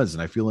that was.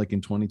 And I feel like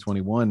in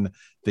 2021,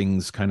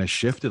 things kind of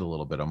shifted a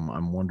little bit.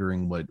 I'm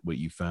wondering what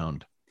you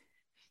found.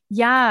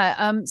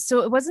 Yeah.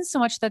 So it wasn't so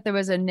much that there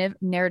was a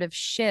narrative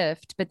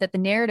shift, but that the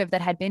narrative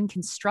that had been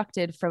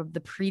constructed from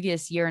the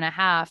previous year and a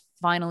half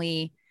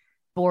finally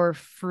bore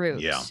fruit.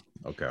 Yeah.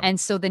 Okay. And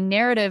so the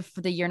narrative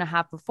for the year and a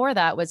half before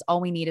that was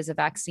all we need is a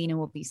vaccine and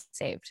we'll be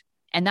saved.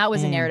 And that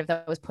was a narrative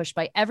that was pushed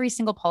by every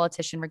single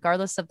politician,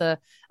 regardless of the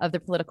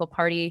political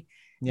party.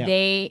 Yeah.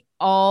 They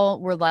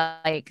all were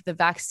like, the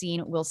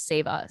vaccine will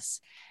save us.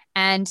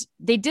 And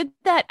they did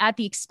that at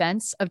the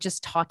expense of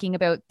just talking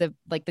about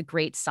the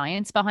great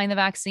science behind the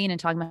vaccine and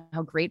talking about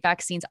how great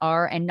vaccines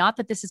are. And not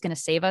that this is going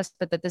to save us,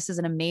 but that this is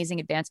an amazing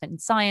advancement in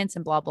science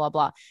and blah, blah,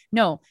 blah.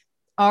 No,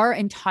 our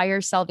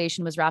entire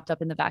salvation was wrapped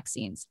up in the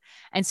vaccines.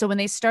 And so when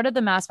they started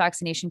the mass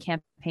vaccination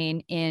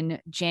campaign in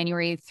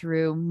January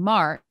through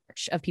March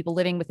of people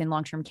living within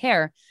long-term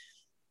care,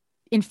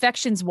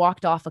 infections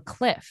walked off a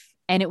cliff.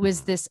 And it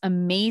was this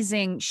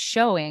amazing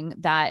showing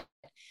that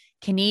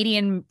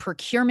Canadian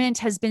procurement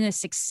has been a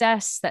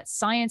success, that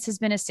science has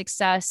been a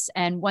success.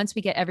 And once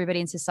we get everybody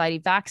in society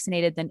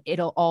vaccinated, then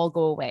it'll all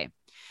go away.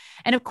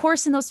 And of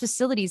course, in those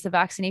facilities, the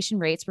vaccination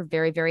rates were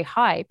very, very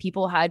high.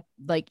 People had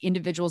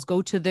individuals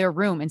go to their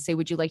room and say,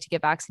 would you like to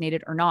get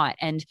vaccinated or not?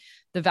 And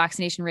the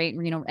vaccination rate,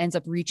 ends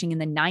up reaching in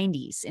the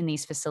 90s in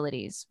these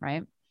facilities,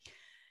 right?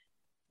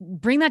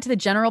 Bring that to the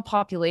general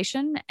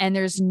population, and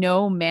there's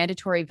no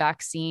mandatory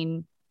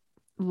vaccine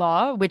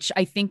law, which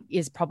I think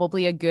is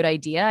probably a good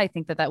idea. I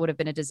think that would have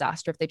been a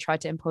disaster if they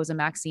tried to impose a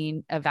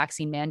vaccine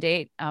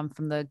mandate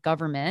from the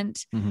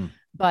government. Mm-hmm.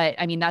 But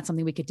I mean, that's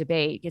something we could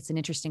debate. It's an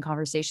interesting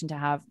conversation to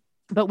have.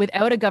 But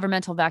without a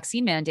governmental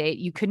vaccine mandate,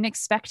 you couldn't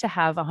expect to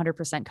have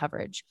 100%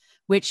 coverage,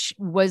 which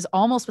was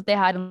almost what they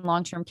had in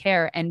long-term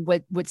care and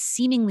what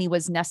seemingly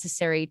was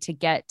necessary to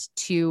get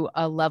to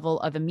a level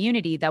of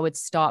immunity that would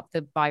stop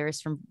the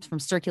virus from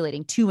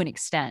circulating to an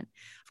extent.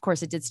 Of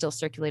course, it did still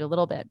circulate a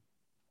little bit.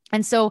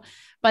 And so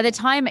by the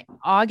time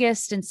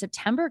August and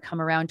September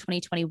come around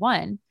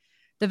 2021,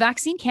 the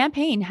vaccine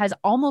campaign has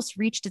almost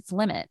reached its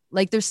limit.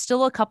 Like there's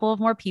still a couple of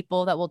more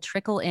people that will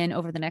trickle in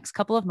over the next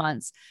couple of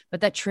months,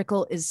 but that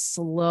trickle is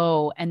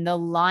slow. And the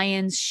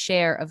lion's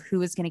share of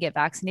who is going to get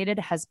vaccinated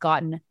has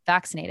gotten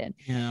vaccinated.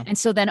 Yeah. And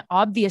so then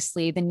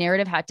obviously the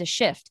narrative had to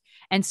shift.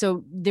 And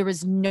so there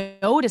was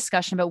no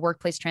discussion about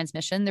workplace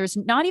transmission. There's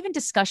not even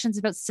discussions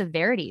about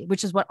severity,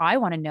 which is what I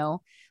want to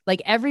know.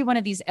 Like every one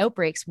of these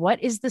outbreaks,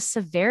 what is the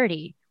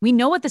severity? We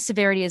know what the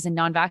severity is in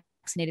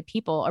non-vaccinated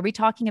people. Are we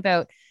talking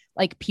about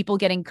like people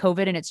getting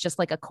COVID and it's just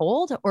like a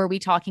cold? Or are we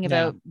talking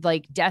about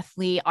like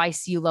deathly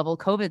ICU level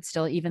COVID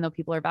still, even though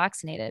people are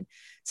vaccinated?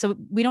 So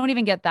we don't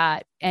even get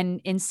that.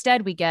 And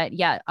instead we get,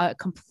 a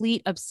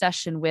complete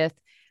obsession with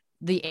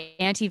the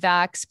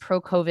anti-vax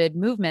pro-COVID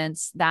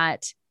movements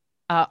that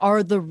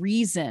are the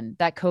reason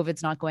that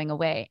COVID's not going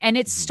away. And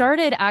it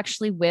started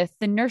actually with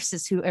the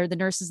nurses and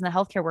the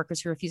healthcare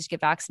workers who refused to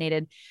get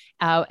vaccinated.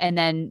 And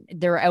then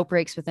there were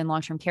outbreaks within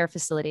long-term care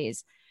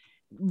facilities,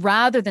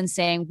 rather than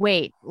saying,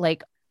 wait,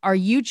 like, are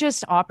you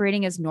just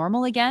operating as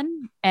normal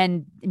again?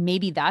 And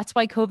maybe that's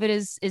why COVID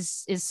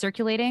is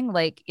circulating.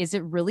 Like, is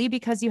it really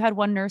because you had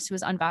one nurse who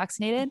was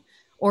unvaccinated?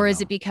 Or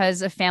is it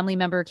because a family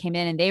member came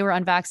in and they were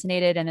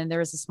unvaccinated and then there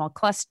was a small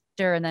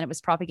cluster and then it was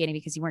propagating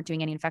because you weren't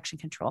doing any infection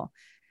control?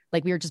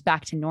 Like we were just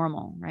back to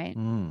normal, right?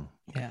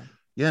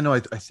 Yeah, no, I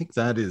think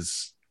that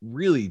is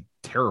really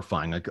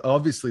terrifying. Like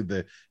obviously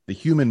the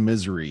human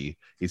misery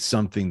is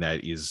something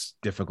that is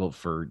difficult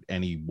for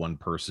any one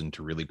person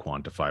to really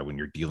quantify when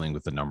you're dealing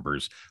with the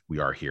numbers we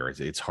are here.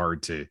 It's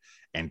hard to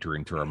enter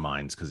into our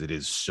minds because it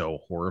is so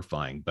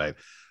horrifying. But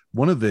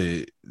one of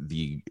the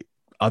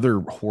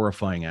other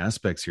horrifying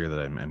aspects here that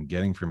I'm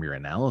getting from your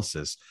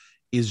analysis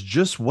is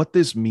just what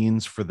this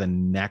means for the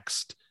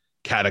next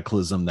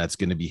cataclysm that's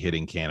going to be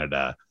hitting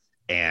Canada,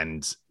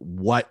 and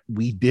what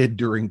we did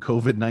during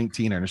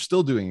COVID-19 and are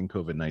still doing in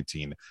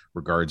COVID-19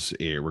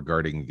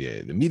 regarding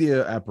the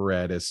media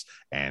apparatus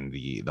and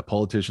the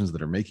politicians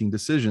that are making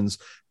decisions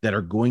that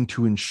are going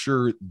to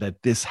ensure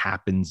that this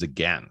happens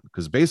again.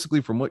 Because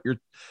basically from what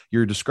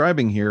you're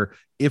describing here,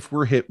 if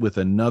we're hit with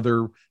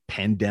another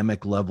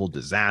pandemic level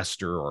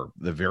disaster, or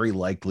the very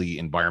likely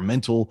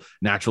environmental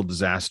natural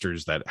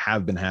disasters that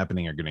have been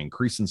happening are going to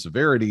increase in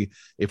severity,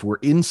 if we're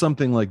in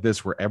something like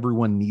this where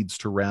everyone needs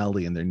to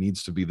rally and there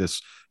needs to be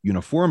this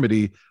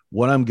uniformity,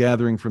 what I'm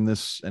gathering from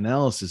this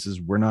analysis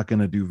is we're not going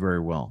to do very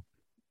well.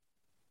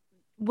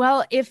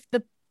 Well, if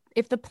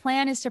the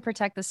plan is to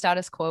protect the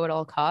status quo at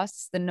all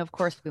costs, then of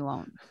course we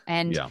won't.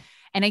 And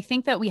I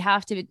think that we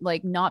have to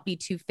like not be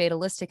too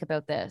fatalistic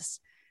about this.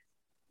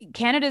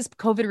 Canada's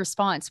COVID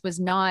response was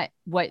not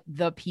what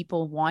the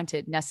people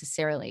wanted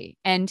necessarily.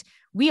 And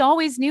we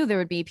always knew there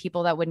would be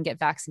people that wouldn't get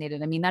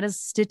vaccinated. I mean, that is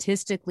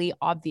statistically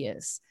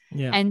obvious.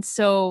 Yeah. And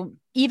so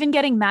even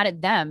getting mad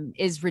at them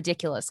is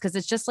ridiculous, because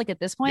it's just like, at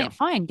this point,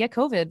 fine, get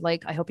COVID.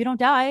 Like, I hope you don't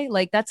die.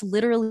 Like, that's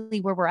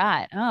literally where we're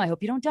at. Oh, I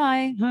hope you don't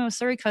die. Oh,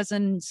 sorry,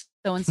 cousin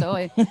so-and-so.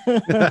 I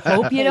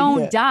hope you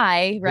don't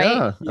die.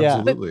 Right. Yeah,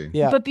 absolutely.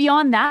 But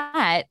beyond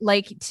that,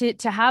 like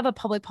to have a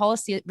public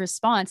policy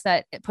response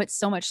that puts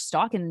so much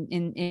stock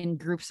in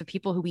groups of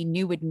people who we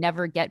knew would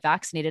never get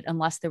vaccinated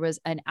unless there was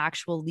an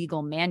actual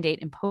legal mandate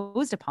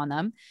imposed upon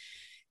them,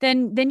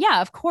 then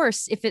yeah, of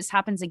course, if this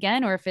happens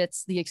again, or if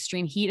it's the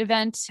extreme heat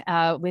event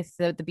with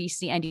the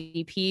BC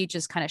NDP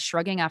just kind of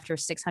shrugging after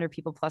 600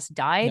 people plus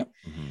died,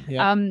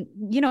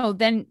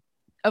 then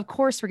of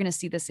course we're going to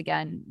see this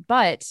again.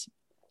 But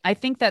I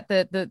think that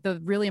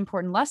the really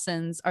important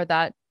lessons are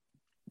that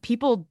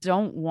people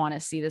don't want to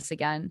see this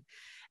again.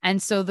 And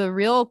so the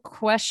real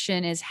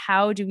question is,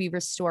 how do we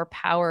restore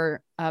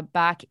power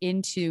back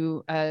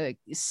into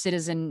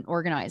citizen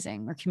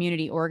organizing or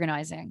community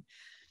organizing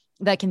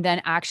that can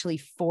then actually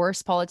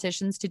force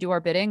politicians to do our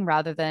bidding,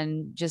 rather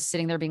than just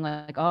sitting there being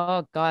like,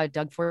 oh God,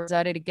 Doug Ford's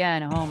at it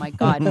again. Oh my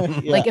God.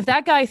 Like if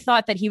that guy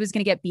thought that he was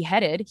going to get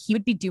beheaded, he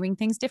would be doing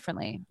things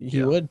differently.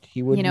 He would,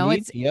 you know,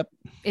 it's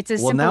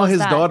as well, simple now as his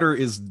that. daughter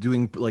is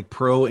doing like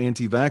pro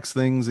anti-vax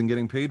things and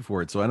getting paid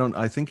for it. So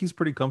I think he's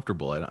pretty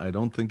comfortable. I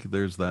don't think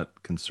there's that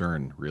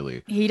concern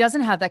really. He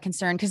doesn't have that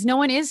concern because no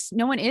one is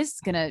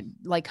going to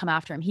like come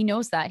after him. He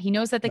knows that. He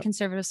knows that the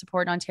conservative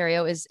support in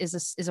Ontario is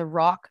a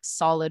rock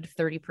solid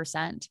 30%.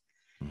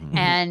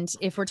 And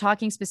if we're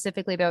talking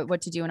specifically about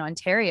what to do in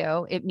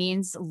Ontario, it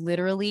means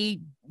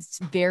literally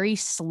very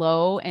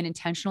slow and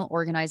intentional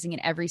organizing in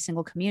every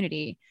single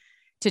community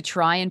to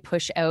try and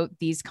push out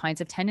these kinds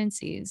of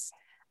tendencies.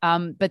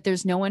 But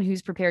there's no one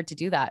who's prepared to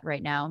do that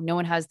right now. No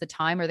one has the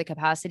time or the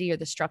capacity or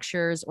the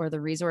structures or the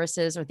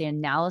resources or the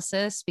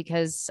analysis,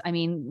 because I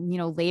mean, you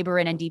know, Labor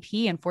and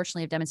NDP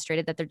unfortunately have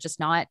demonstrated that they're just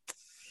not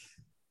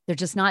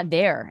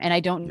there. And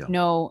I don't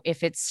know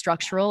if it's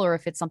structural or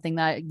if it's something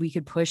that we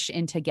could push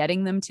into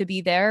getting them to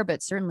be there,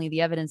 but certainly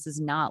the evidence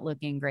is not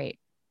looking great.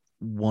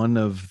 One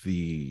of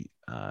the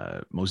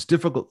most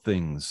difficult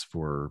things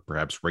for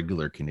perhaps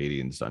regular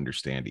Canadians to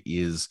understand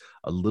is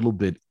a little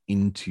bit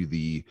into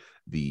the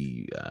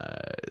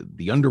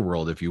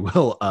underworld, if you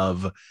will,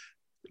 of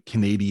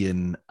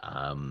Canadian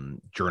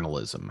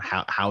journalism,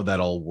 how that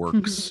all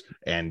works,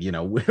 and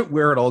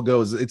where it all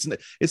goes.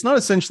 It's not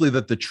essentially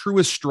that the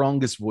truest,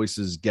 strongest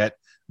voices get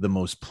the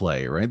most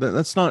play, right?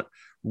 That's not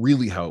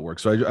really how it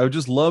works. So I would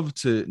just love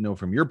to know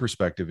from your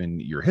perspective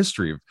and your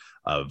history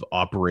of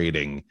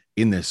operating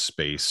in this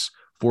space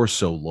for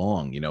so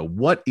long.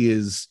 What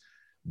is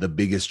the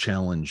biggest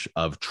challenge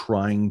of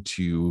trying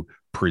to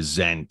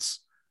present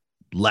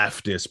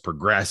leftist,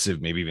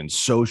 progressive, maybe even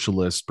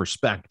socialist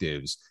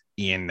perspectives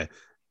in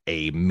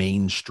a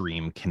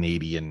mainstream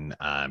Canadian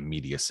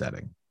media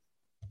setting?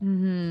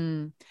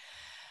 Mm-hmm.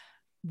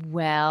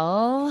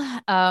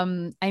 Well,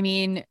 I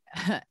mean,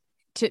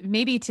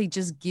 to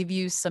just give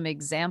you some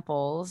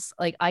examples,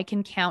 like I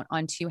can count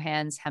on two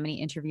hands how many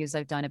interviews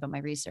I've done about my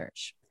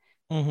research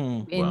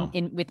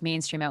with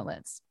mainstream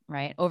outlets,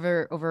 right?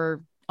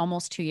 Over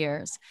almost 2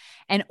 years,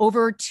 and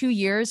over 2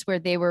 years where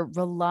they were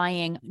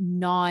relying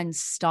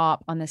nonstop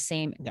on the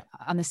same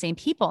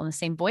people and the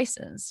same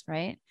voices,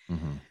 right?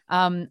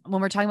 When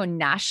we're talking about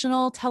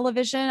national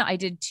television, I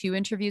did 2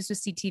 interviews with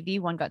CTV.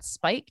 One got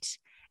spiked,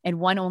 and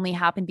one only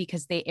happened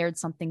because they aired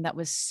something that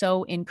was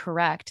so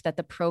incorrect that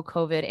the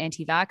pro-COVID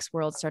anti-vax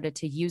world started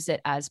to use it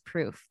as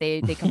proof.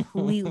 They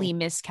completely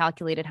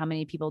miscalculated how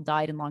many people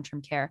died in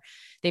long-term care.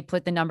 They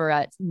put the number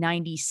at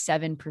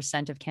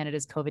 97% of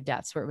Canada's COVID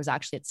deaths, where it was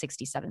actually at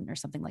 67 or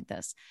something like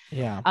this.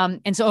 Yeah.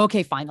 And so,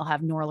 okay, fine. They'll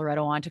have Nora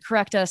Loretto on to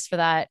correct us for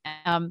that.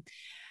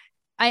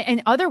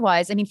 And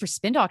otherwise, I mean, for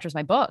Spin Doctors,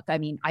 my book, I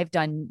mean, I've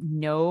done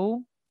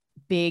no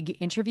big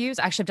interviews.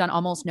 Actually, I've done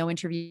almost no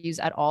interviews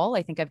at all.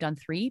 I think I've done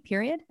 3,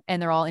 period.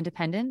 And they're all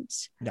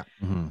independent. Yeah.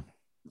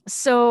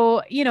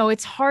 So,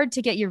 it's hard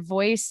to get your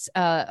voice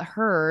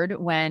heard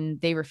when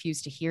they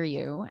refuse to hear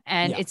you.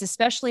 And it's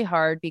especially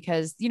hard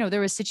because,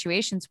 there was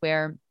situations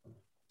where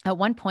at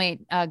one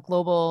point,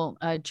 global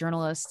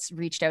journalists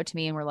reached out to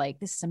me and were like,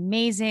 this is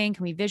amazing.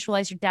 Can we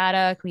visualize your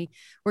data? Can we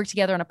work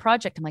together on a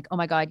project? I'm like, oh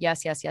my God,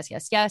 yes, yes, yes,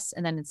 yes, yes.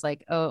 And then it's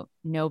like, oh,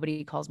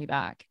 nobody calls me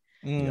back.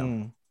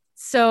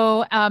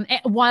 So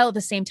while at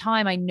the same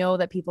time, I know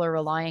that people are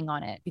relying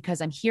on it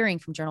because I'm hearing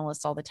from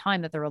journalists all the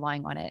time that they're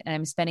relying on it. And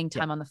I'm spending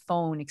time on the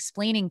phone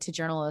explaining to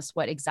journalists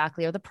what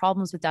exactly are the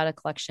problems with data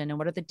collection and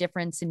what are the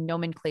difference in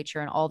nomenclature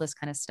and all this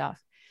kind of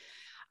stuff.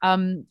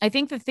 I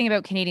think the thing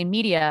about Canadian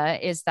media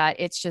is that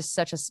it's just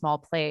such a small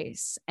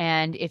place.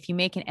 And if you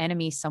make an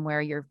enemy somewhere,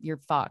 you're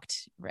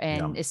fucked.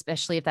 And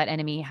especially if that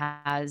enemy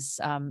is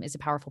a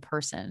powerful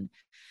person.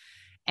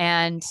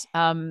 And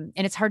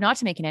it's hard not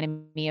to make an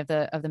enemy of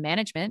the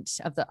management,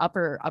 of the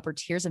upper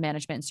tiers of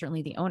management, and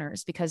certainly the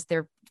owners, because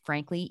they're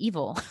frankly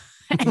evil.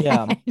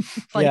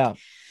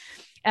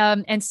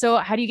 And so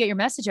how do you get your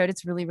message out?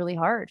 It's really, really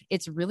hard.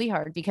 It's really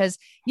hard because,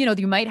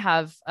 you might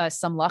have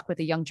some luck with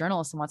a young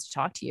journalist who wants to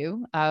talk to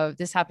you.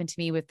 This happened to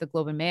me with the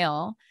Globe and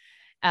Mail.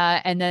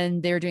 And then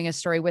they were doing a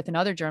story with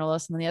another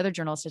journalist, and then the other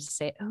journalist had to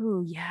say,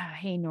 oh yeah,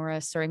 hey, Nora,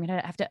 sorry, I'm going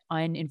to have to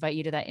uninvite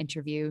you to that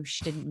interview.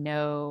 She didn't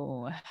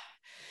know.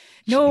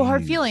 No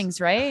hard feelings,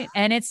 right?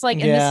 And it's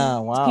like, and this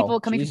is people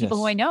coming from people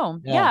who I know.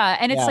 Yeah.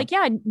 And it's like,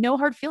 no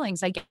hard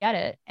feelings. I get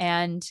it.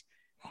 And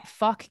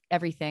fuck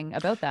everything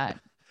about that.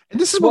 And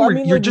this is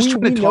what you're just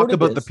trying to talk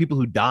about the people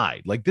who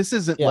died. Like, this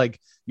isn't like,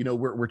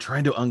 we're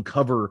trying to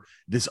uncover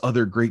this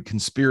other great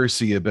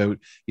conspiracy about,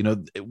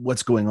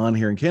 what's going on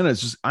here in Canada.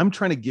 It's just, I'm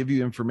trying to give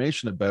you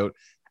information about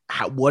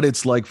what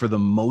it's like for the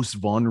most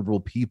vulnerable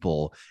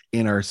people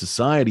in our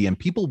society. And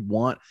people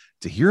want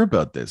to hear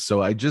about this.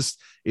 So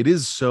it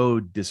is so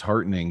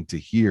disheartening to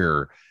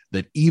hear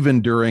that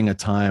even during a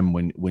time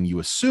when you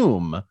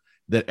assume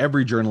that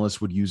every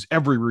journalist would use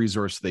every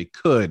resource they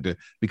could,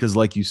 because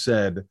like you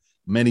said,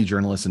 many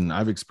journalists, and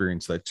I've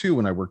experienced that too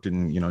when I worked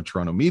in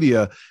Toronto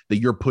media, that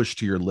you're pushed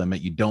to your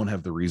limit. You don't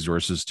have the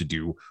resources to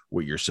do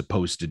what you're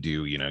supposed to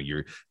do.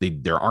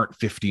 There aren't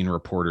 15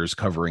 reporters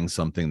covering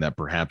something that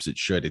perhaps it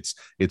should.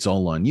 It's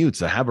all on you.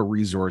 To have a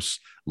resource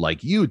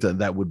like you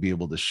that would be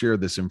able to share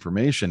this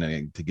information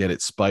and to get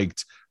it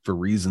spiked for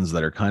reasons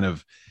that are kind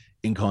of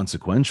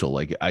inconsequential.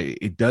 Like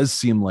it does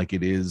seem like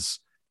it is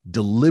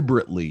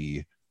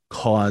deliberately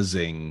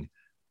causing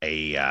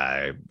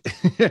a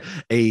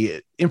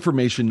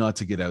information not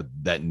to get out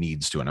that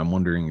needs to. And I'm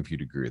wondering if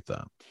you'd agree with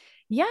that.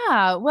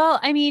 Yeah. Well,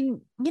 I mean,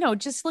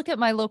 just look at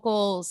my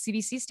local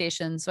CBC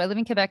station. So I live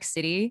in Quebec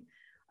City.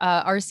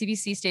 Our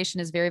CBC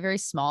station is very, very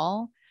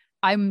small.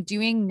 I'm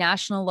doing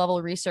national level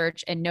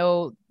research and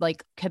know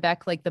like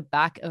Quebec, like the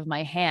back of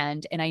my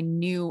hand. And I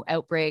knew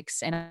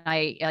outbreaks, and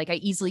I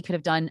easily could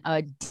have done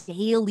a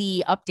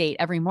daily update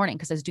every morning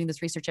because I was doing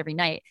this research every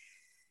night.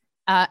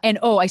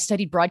 I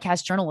studied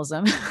broadcast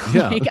journalism.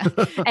 Yeah.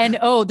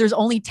 There's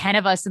only 10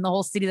 of us in the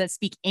whole city that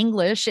speak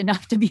English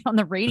enough to be on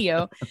the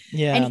radio.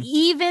 Yeah. And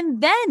even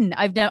then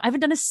I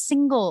haven't done a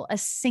single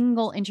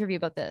interview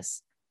about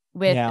this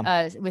with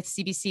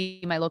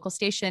CBC, my local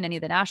station, any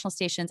of the national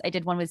stations. I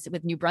did one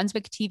with New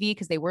Brunswick TV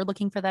because they were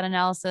looking for that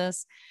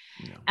analysis.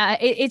 Yeah.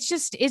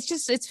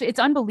 It's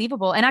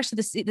unbelievable. And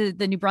actually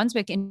the New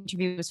Brunswick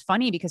interview was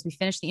funny because we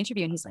finished the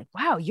interview and he's like,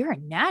 wow, you're a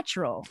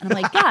natural. And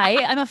I'm like,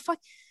 guy,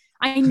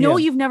 I know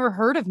you've never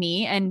heard of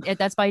me, and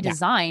that's by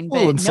design. A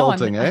little but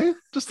insulting, no, eh?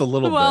 Just a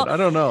little bit. I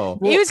don't know.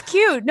 It was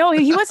cute. No,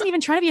 he wasn't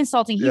even trying to be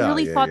insulting. He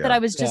really thought that I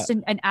was just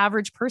an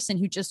average person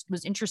who just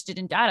was interested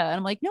in data. And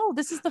I'm like, no,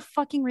 this is the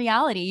fucking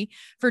reality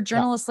for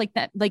journalists like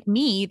that, like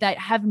me, that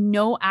have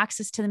no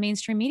access to the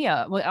mainstream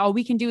media. All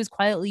we can do is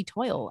quietly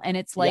toil. And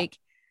it's like,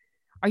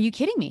 are you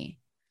kidding me?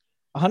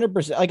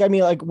 100%. Like, I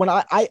mean, like when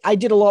I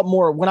did a lot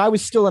more when I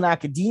was still in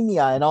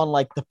academia and on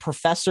like the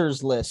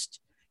professors list,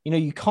 you know,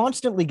 you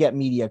constantly get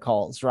media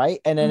calls, right?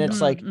 And then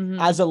it's like,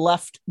 as a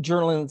left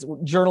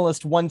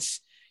journalist, once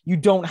you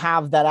don't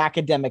have that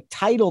academic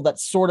title that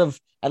sort of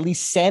at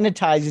least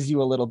sanitizes you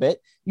a little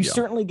bit, you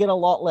certainly get a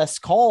lot less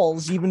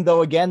calls, even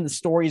though, again, the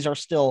stories are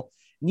still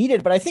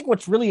needed. But I think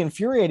what's really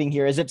infuriating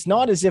here is it's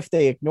not as if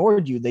they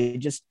ignored you. They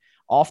just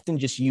often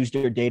just used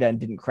your data and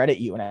didn't credit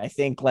you. And I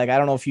think, like, I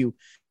don't know if you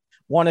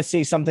want to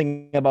say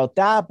something about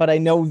that, but I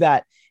know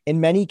that in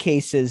many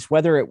cases,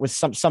 whether it was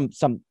some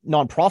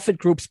nonprofit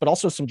groups, but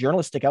also some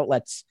journalistic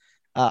outlets,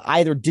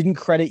 either didn't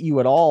credit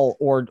you at all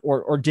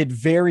or did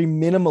very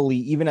minimally,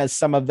 even as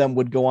some of them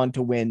would go on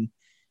to win,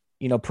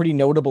 you know, pretty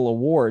notable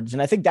awards.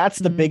 And I think that's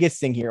the biggest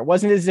thing here. It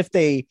wasn't as if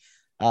they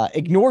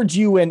ignored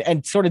you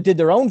and sort of did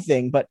their own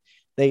thing, but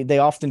they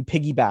often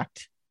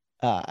piggybacked.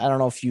 I don't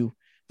know if you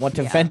want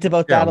to vent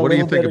about that a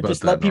little bit or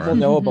just let people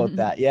know about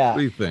that. Yeah. What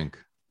do you think?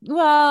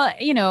 Well,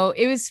 you know,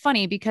 it was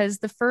funny because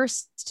the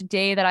first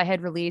day that I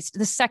had released,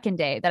 the second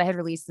day that I had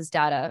released this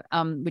data,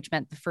 which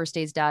meant the first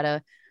day's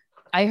data,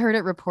 I heard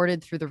it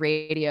reported through the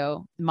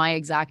radio, my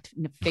exact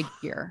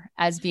figure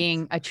as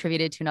being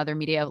attributed to another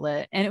media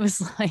outlet. And it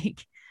was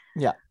like,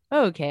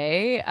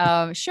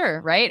 okay, sure.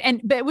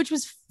 Right. But which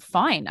was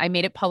fine. I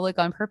made it public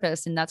on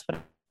purpose, and that's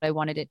what I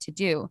wanted it to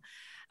do.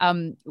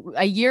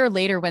 A year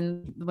later,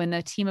 when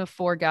a team of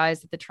 4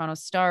 guys at the Toronto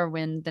Star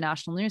win the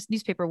National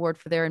Newspaper Award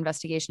for their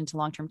investigation into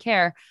long-term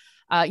care,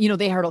 you know,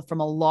 they heard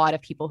from a lot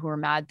of people who were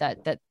mad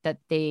that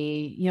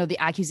they, you know, the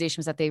accusation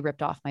was that they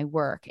ripped off my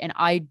work. And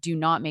I do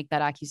not make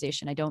that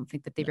accusation. I don't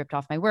think that they ripped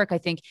off my work. I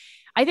think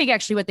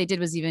actually what they did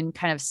was even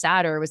kind of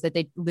sadder, was that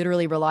they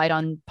literally relied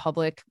on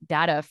public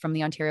data from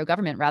the Ontario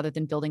government rather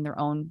than building their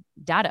own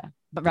data,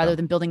 but rather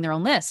than building their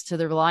own list. So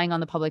they're relying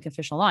on the public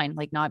official line,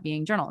 like not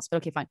being journalists, but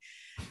okay, fine.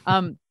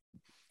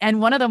 And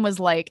one of them was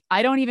like,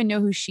 I don't even know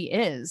who she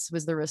is,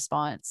 was the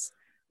response,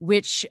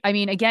 which, I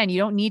mean, again, you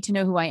don't need to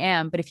know who I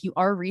am, but if you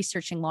are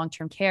researching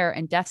long-term care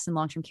and deaths in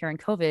long-term care and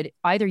COVID,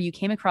 either you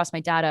came across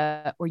my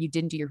data or you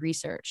didn't do your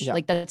research.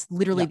 Like that's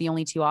literally the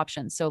only 2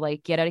 options. So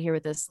like, get out of here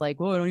with this, like,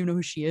 well, I don't even know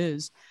who she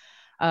is.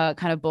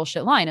 Kind of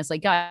bullshit line. It's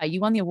like, guy, you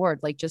won the award.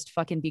 Like, just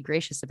fucking be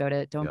gracious about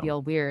it. Don't be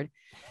all weird.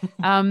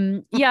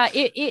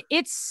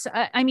 It's,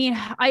 I mean,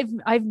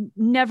 I've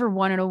never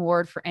won an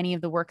award for any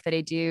of the work that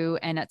I do,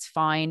 and that's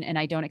fine. And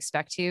I don't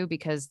expect to,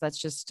 because that's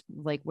just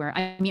like where,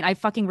 I mean, I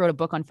fucking wrote a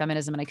book on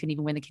feminism and I couldn't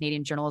even win the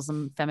Canadian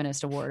Journalism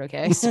Feminist Award.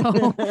 Okay.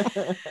 So,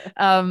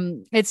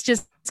 it's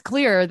just, it's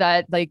clear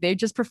that like, they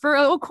just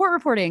prefer, court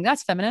reporting.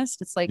 That's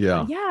feminist. It's like,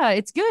 yeah,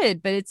 it's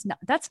good, but it's not,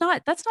 that's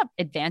not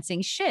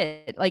advancing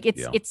shit. Like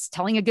it's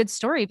telling a good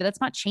story, but that's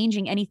not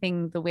changing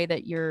anything the way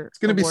that you're. It's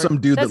going to be some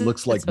dude that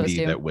looks like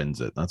me that wins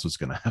it. That's what's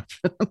going to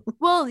happen.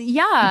 Well,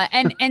 yeah.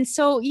 And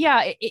so,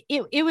 yeah,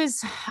 it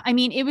was, I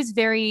mean, it was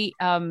very,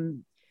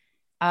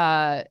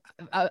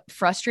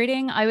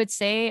 frustrating. I would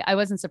say. I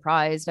wasn't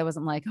surprised. I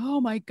wasn't like,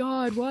 oh my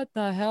God, what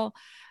the hell?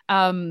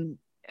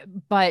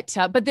 But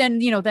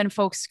then, you know, then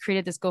folks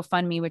created this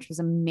GoFundMe, which was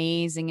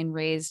amazing, and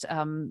raised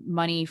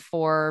money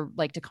for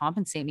like to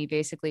compensate me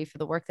basically for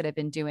the work that I've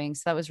been doing.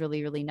 So that was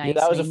really, really nice. Yeah,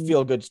 that was a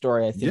feel good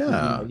story, I think.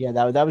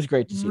 That was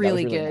great to see.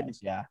 Really good. Nice.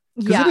 Yeah.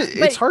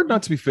 It's hard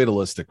not to be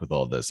fatalistic with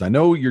all this. I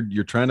know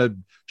you're trying to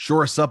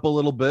shore us up a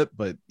little bit,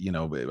 but you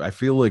know, I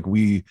feel like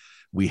we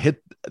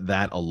hit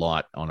that a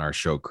lot on our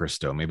show,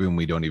 Christo, maybe when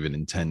we don't even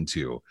intend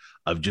to,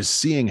 of just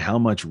seeing how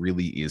much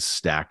really is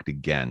stacked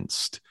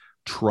against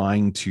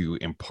trying to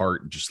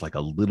impart just like a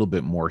little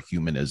bit more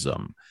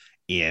humanism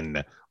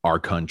in our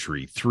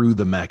country through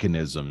the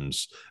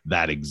mechanisms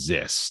that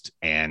exist.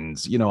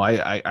 And, you know,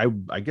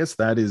 I guess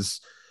that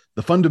is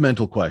the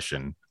fundamental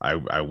question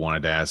I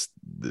wanted to ask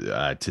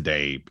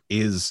today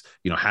is,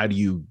 you know, how do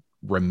you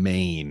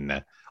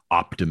remain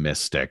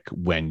optimistic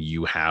when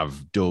you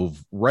have dove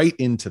right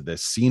into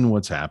this, seen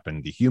what's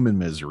happened, the human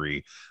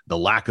misery, the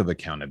lack of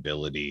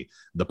accountability,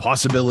 the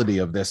possibility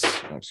of this,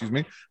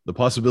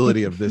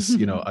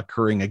 you know,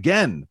 occurring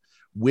again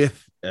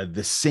with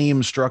the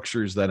same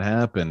structures that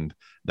happened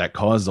that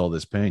caused all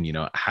this pain. You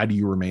know, how do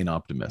you remain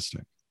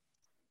optimmistic?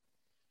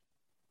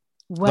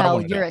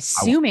 Well, you're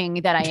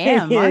assuming that I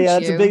am, aren't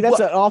you? That's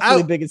an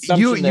awfully big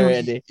assumption there,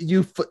 Andy.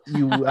 You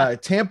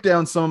tamped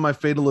down some of my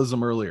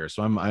fatalism earlier,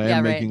 so I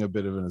am making a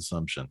bit of an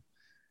assumption.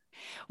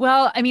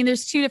 Well, I mean,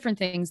 there's 2 different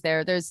things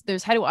there.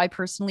 There's how do I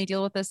personally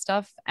deal with this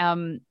stuff,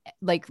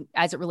 like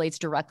as it relates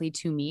directly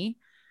to me.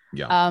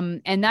 Yeah.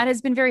 And that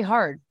has been very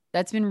hard.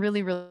 That's been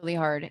really, really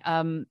hard.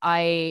 I mean,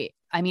 I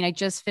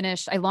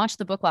launched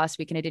the book last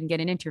week and I didn't get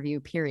an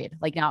interview, period.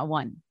 Like not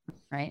one,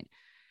 right?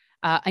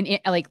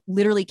 like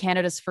literally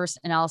Canada's first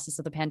analysis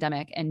of the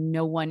pandemic, and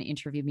no one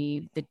interviewed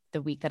me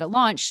the week that it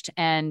launched.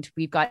 And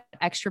we've got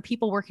extra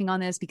people working on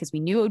this because we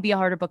knew it would be a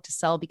harder book to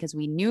sell, because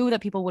we knew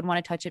that people would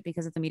want to touch it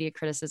because of the media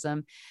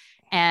criticism.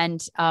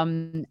 And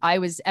I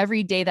was,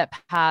 every day that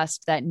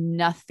passed that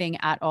nothing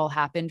at all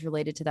happened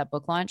related to that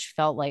book launch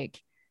felt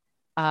like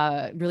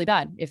really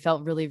bad. It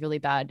felt really, really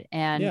bad.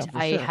 And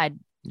I've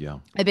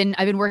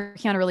been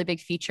working on a really big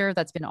feature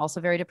that's been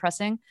also very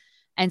depressing.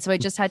 And so I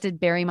just had to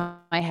bury my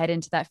head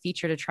into that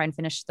feature to try and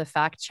finish the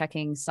fact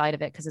checking side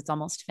of it, because it's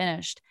almost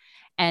finished.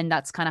 And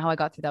that's kind of how I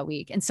got through that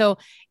week. And so,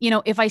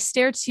 if I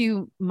stare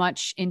too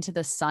much into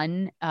the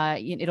sun,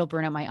 it'll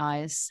burn out my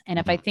eyes. And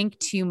if I think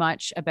too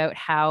much about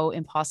how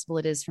impossible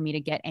it is for me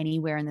to get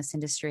anywhere in this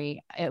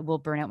industry, it will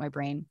burn out my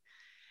brain.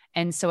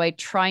 And so I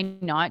try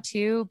not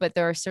to, but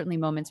there are certainly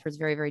moments where it's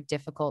very, very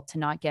difficult to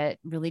not get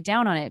really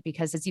down on it,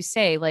 because as you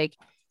say, like,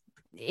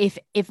 if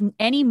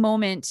any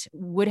moment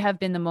would have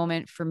been the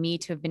moment for me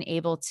to have been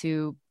able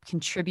to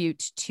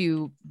contribute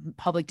to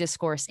public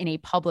discourse in a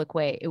public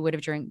way, it would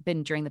have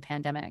been during the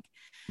pandemic.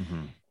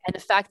 And the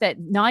fact that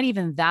not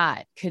even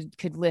that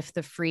could lift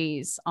the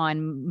freeze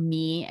on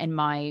me and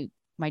my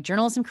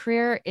journalism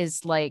career is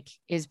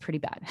pretty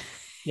bad.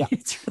 Yeah.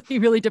 It's really,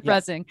 really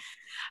depressing.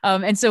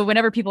 And so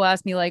whenever people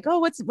ask me like, oh,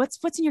 what's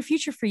in your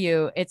future for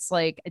you? It's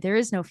like, there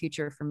is no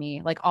future for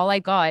me. Like, all I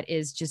got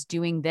is just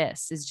doing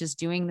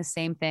the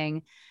same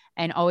thing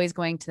and always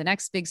going to the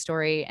next big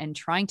story and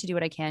trying to do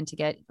what I can to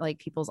get like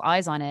people's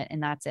eyes on it.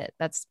 And that's it.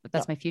 That's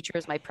my future,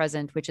 is my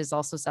present, which is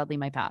also sadly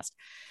my past.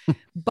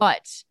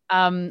 But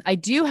I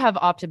do have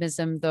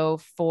optimism though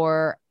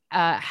for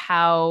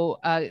how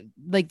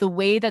like the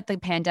way that the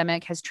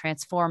pandemic has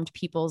transformed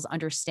people's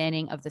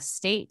understanding of the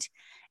state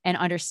and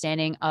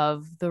understanding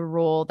of the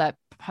role that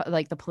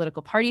like the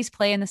political parties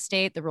play in the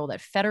state, the role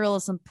that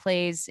federalism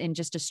plays in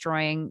just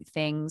destroying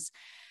things.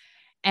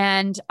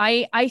 And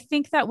I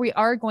think that we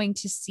are going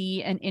to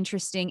see an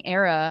interesting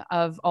era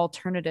of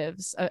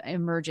alternatives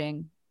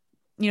emerging.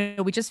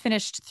 We just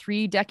finished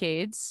 3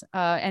 decades,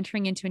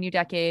 entering into a new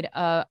decade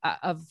of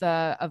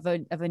a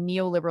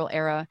neoliberal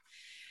era.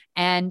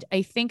 And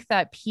I think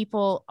that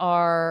people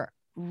are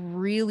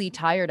really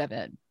tired of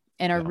it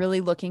and are really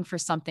looking for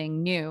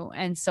something new.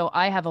 And so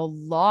I have a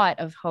lot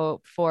of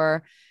hope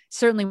for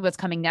certainly what's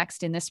coming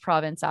next in this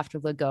province after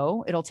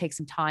Legault. It'll take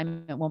some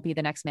time. It won't be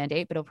the next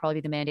mandate, but it'll probably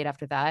be the mandate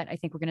after that. I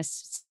think we're going to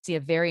see a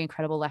very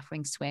incredible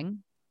left-wing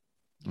swing.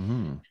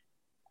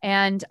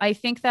 And I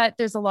think that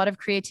there's a lot of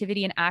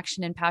creativity and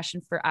action and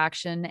passion for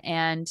action.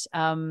 And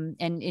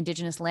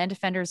Indigenous land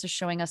defenders are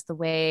showing us the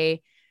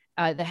way.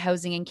 The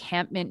housing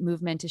encampment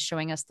movement is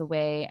showing us the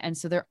way. And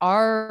so there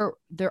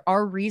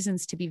are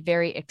reasons to be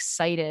very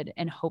excited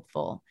and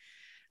hopeful.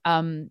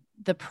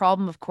 The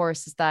problem, of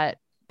course, is that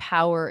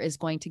power is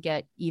going to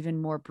get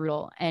even more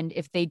brutal. And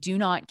if they do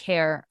not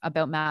care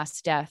about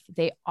mass death,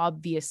 they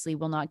obviously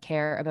will not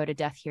care about a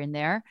death here and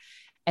there.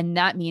 And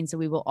that means that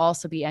we will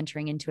also be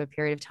entering into a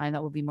period of time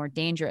that will be more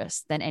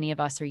dangerous than any of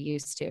us are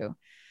used to.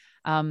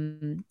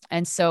 And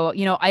so,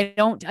 I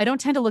don't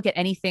tend to look at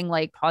anything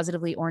like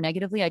positively or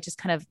negatively. I just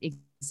kind of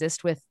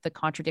exist with the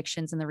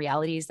contradictions and the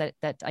realities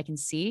that I can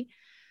see.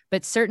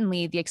 But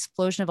certainly the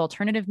explosion of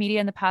alternative media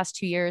in the past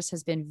 2 years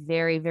has been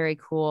very, very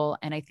cool.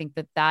 And I think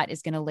that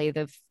is going to lay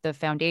the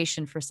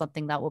foundation for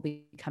something that will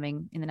be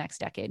coming in the next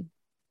decade.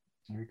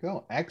 There you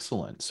go.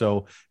 Excellent.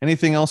 So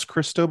anything else,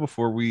 Christo,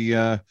 before we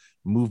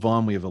move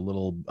on? We have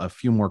a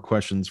few more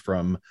questions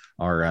from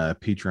our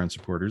Patreon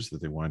supporters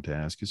that they wanted to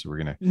ask you. So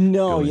we're going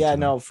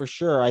to for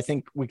sure. I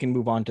think we can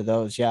move on to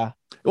those. Yeah.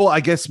 Well, I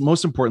guess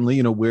most importantly,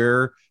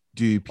 where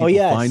do people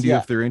find you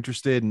if they're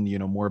interested, and,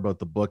 more about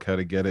the book, how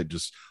to get it,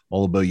 just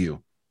all about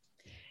you?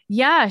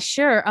 Yeah,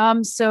 sure.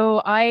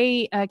 So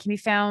I can be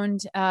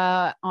found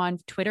on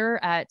Twitter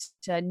at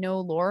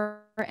Nolore,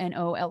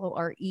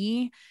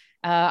 Nolore.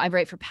 I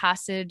write for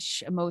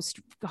Passage most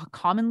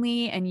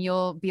commonly, and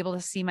you'll be able to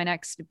see my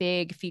next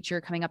big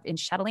feature coming up in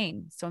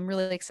Chatelaine. So I'm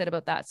really excited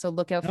about that. So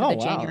look out for the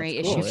January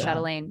issue of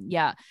Chatelaine.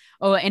 Yeah.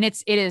 Oh, and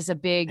it's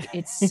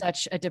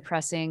such a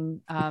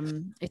depressing,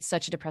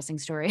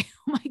 story.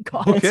 Oh my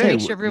God. Okay. So make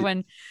sure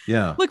everyone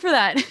look for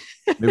that.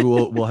 Maybe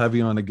we'll have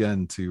you on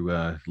again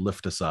to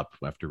lift us up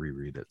after we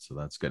read it. So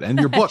that's good. And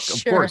your book,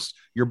 of course,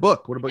 your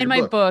book. What about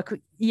your book?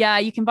 Yeah,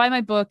 you can buy my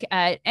book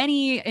at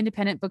any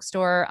independent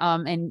bookstore.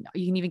 And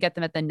you can even get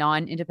them at the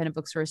non-independent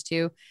bookstores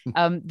too.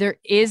 There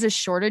is a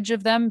shortage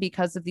of them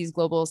because of these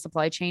global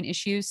supply chain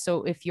issues.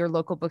 So if your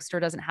local bookstore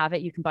doesn't have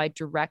it, you can buy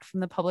direct from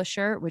the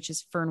publisher, which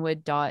is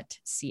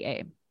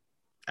fernwood.ca.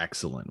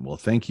 Excellent. Well,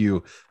 thank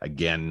you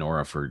again,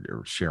 Nora,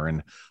 for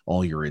sharing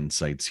all your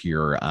insights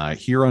here.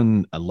 Here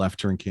on Left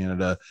Turn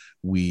Canada,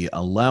 we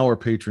allow our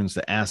patrons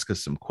to ask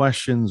us some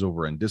questions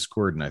over on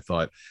Discord, and I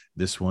thought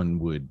this one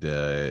would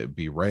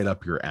be right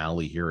up your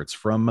alley here. It's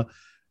from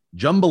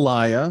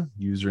Jambalaya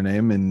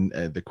username,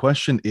 and the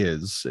question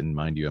is, and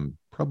mind you, I'm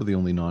probably the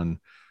only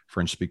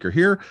non-French speaker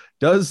here,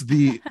 does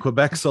the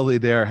Quebec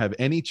Solidaire have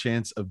any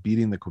chance of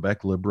beating the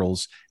Quebec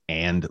Liberals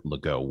and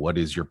Legault? What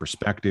is your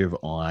perspective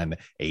on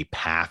a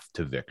path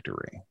to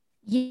victory?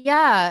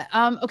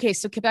 Yeah. Okay.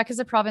 So Quebec is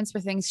a province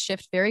where things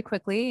shift very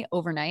quickly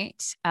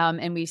overnight.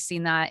 And we've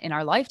seen that in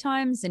our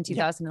lifetimes in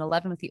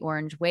 2011 with the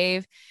Orange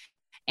Wave.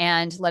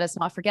 And let us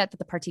not forget that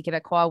the Parti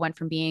Québécois went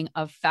from being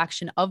a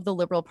faction of the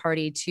Liberal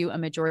Party to a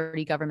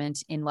majority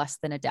government in less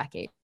than a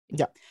decade.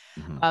 Yeah.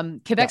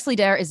 Quebec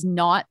Solidaire is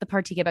not the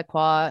Parti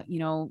Québécois. You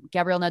know,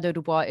 Gabriel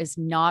Nadeau-Dubois is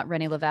not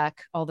René Lévesque,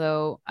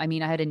 although, I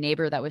mean, I had a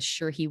neighbor that was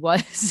sure he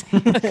was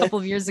a couple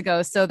of years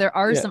ago. So there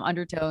are some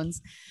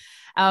undertones.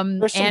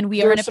 There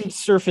are some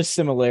surface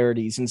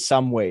similarities in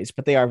some ways,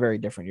 but they are very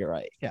different. You're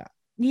right. Yeah.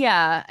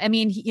 Yeah. I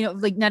mean, you know,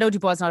 like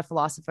Nadeau-Dubois is not a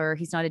philosopher.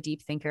 He's not a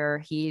deep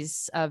thinker.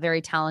 He's a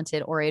very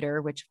talented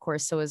orator, which of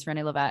course, so is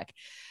René Lévesque.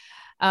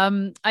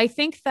 I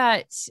think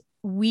that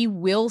we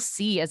will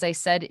see, as I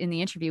said in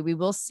the interview, we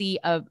will see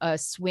a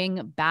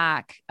swing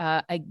back,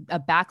 a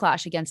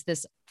backlash against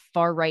this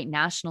far right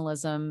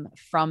nationalism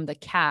from the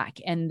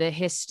CAQ, and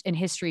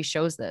history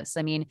shows this.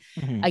 I mean,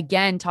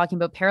 again, talking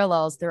about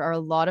parallels, there are a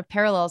lot of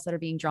parallels that are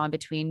being drawn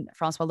between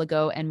François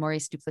Legault and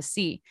Maurice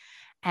Duplessis.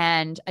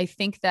 And I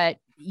think that,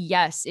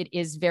 yes, it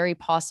is very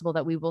possible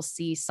that we will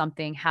see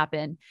something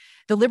happen.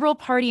 The Liberal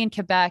Party in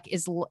Quebec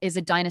is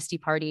a dynasty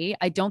party.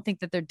 I don't think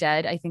that they're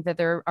dead. I think that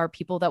there are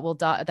people that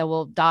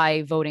will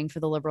die voting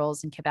for the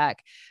Liberals in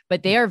Quebec,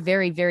 but they are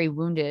very, very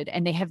wounded,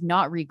 and they have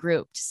not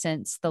regrouped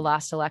since the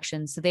last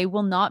election. So they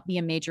will not be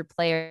a major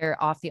player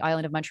off the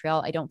island of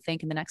Montreal, I don't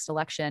think, in the next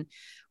election.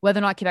 Whether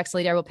or not Quebec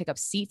Solidaire will pick up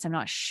seats, I'm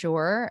not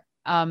sure.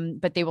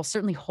 But they will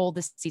certainly hold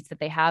the seats that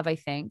they have, I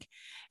think.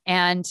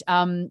 And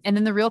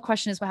then the real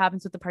question is what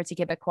happens with the Parti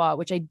Québécois,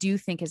 which I do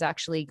think is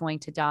actually going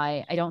to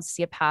die. I don't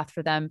see a path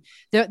for them.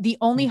 The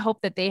only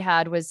hope that they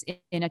had was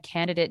in a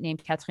candidate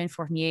named Catherine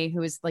Fournier,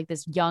 who is like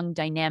this young,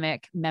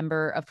 dynamic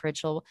member of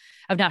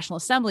National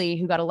Assembly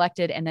who got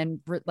elected and then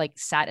like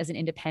sat as an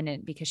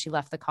independent because she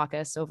left the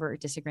caucus over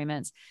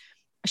disagreements.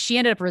 She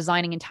ended up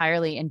resigning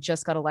entirely and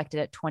just got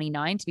elected at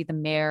 29 to be the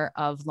mayor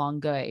of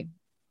Longueuil.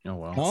 Oh,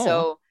 wow.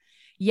 So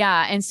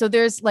yeah. And so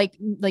there's like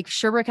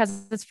Sherbrooke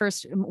has its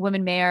first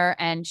woman mayor,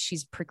 and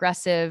she's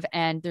progressive.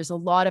 And there's a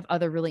lot of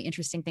other really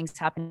interesting things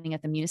happening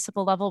at the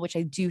municipal level, which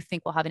I do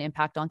think will have an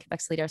impact on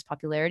Quebec Solidaire's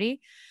popularity.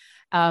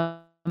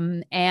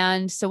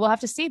 And so we'll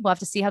have to see. We'll have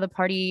to see how the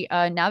party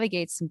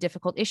navigates some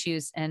difficult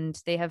issues.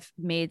 And they have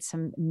made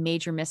some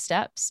major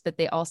missteps, but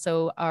they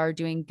also are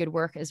doing good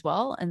work as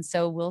well. And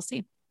so we'll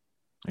see.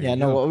 Yeah,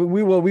 no,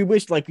 we will. We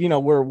wish, like, you know,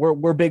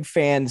 we're big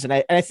fans. And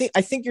I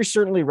think you're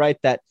certainly right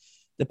that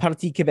the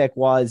Parti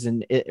Québécois is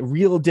in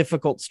real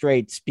difficult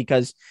straits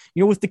because,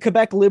 you know, with the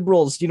Quebec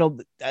Liberals, you know,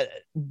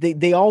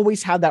 they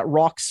always have that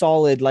rock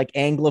solid, like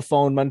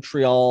Anglophone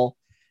Montreal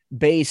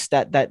base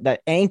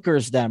that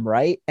anchors them.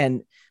 Right.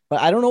 But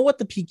I don't know what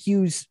the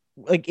PQ's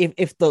like,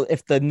 if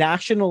the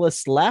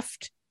nationalist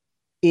left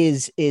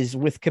is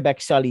with Quebec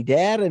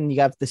Solidaire, and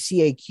you have the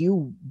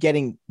CAQ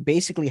getting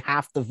basically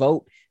half the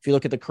vote. If you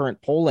look at the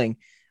current polling,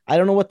 I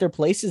don't know what their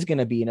place is going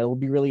to be. And it'll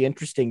be really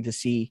interesting to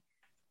see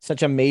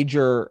such a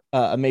major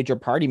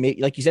party,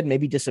 like you said,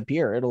 maybe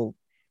disappear. It'll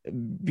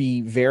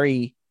be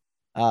very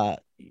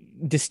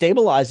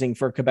destabilizing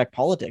for Quebec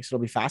politics.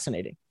 It'll be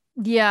fascinating.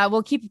 Yeah,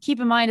 well,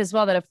 keep in mind as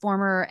well that a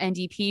former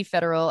NDP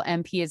federal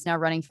MP is now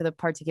running for the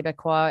Parti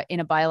Québécois in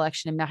a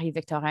by-election in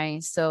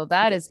Marie-Victorin. So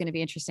that is going to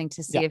be interesting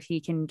to see if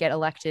he can get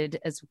elected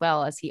as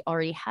well, as he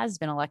already has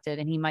been elected,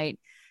 and he might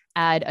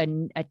add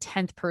a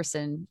 10th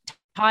person,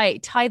 tie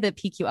the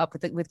PQ up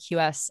with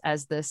QS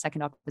as the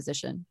second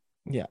opposition.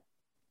 Yeah.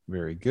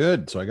 Very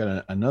good. So I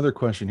got another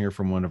question here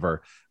from one of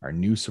our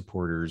new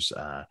supporters,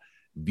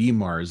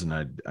 VMARS, and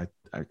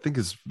I think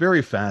it's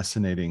very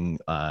fascinating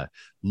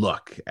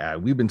look.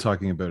 We've been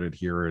talking about it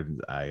here,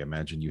 and I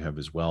imagine you have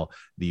as well,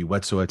 the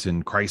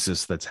Wet'suwet'en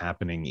crisis that's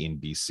happening in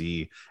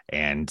BC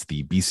and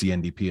the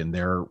BC NDP and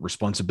their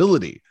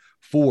responsibility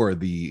for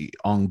the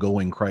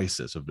ongoing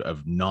crisis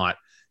of not,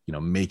 you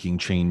know, making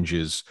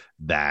changes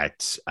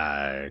that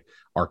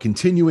are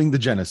continuing the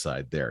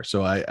genocide there.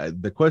 So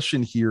the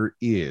question here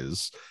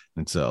is,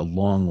 it's a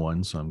long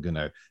one, so I'm going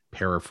to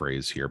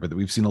paraphrase here, but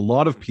we've seen a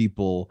lot of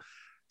people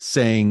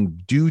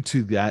saying, due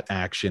to that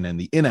action and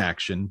the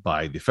inaction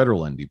by the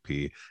federal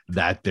NDP,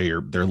 that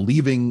they're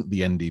leaving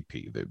the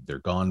NDP. They're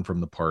gone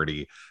from the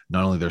party.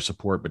 Not only their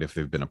support, but if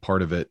they've been a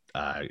part of it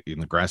in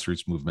the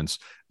grassroots movements,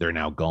 they're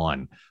now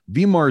gone.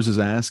 VMARS is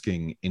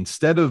asking,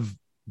 instead of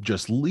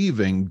just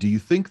leaving, do you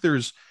think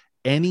there's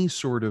any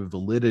sort of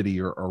validity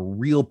or a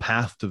real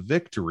path to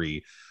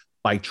victory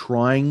by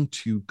trying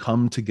to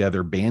come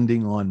together,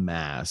 banding en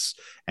masse,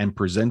 and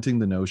presenting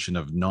the notion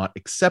of not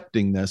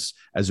accepting this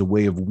as a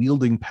way of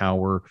wielding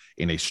power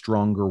in a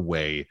stronger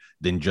way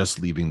than just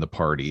leaving the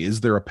party?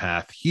 Is there a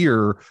path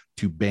here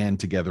to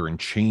band together and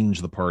change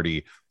the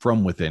party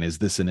from within? Is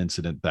this an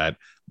incident that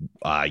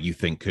you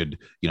think could,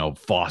 you know,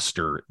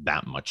 foster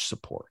that much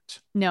support?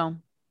 No.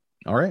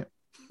 All right.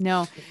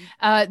 No,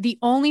 the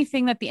only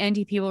thing that the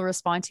NDP will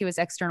respond to is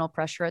external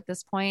pressure at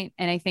this point.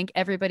 And I think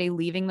everybody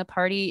leaving the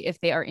party,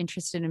 if they are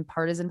interested in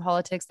partisan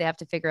politics, they have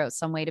to figure out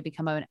some way to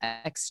become an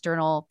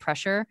external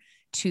pressure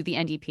to the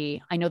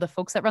NDP. I know the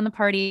folks that run the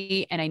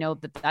party, and I know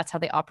that that's how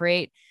they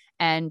operate.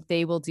 and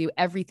they will do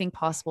everything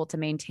possible to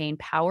maintain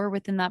power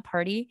within that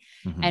party.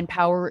 Mhm. And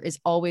power is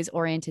always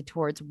oriented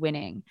towards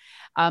winning.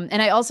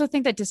 And I also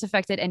think that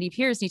disaffected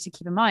NDPers need to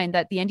keep in mind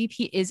that the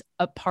NDP is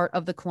a part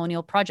of the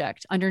colonial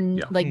project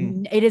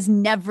it is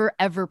never,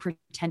 ever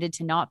pretended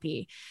to not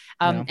be.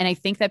 And I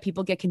think that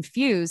people get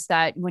confused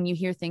that when you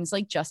hear things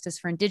like justice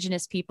for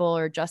Indigenous people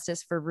or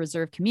justice for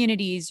reserved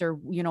communities, or,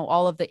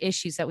 all of the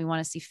issues that we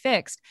want to see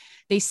fixed,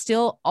 they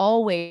still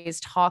always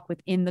talk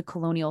within the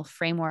colonial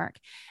framework.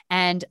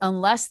 And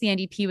unless the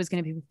NDP was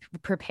going to be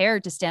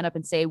prepared to stand up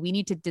and say, we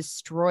need to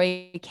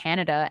destroy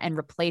Canada and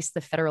replace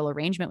the federal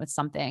arrangement with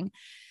something,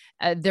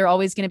 they're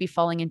always going to be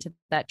falling into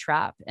that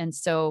trap. And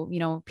so,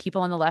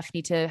 people on the left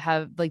need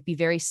to be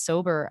very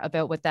sober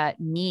about what that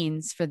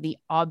means for the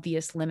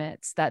obvious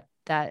limits that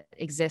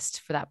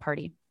exist for that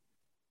party.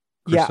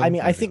 Yeah, I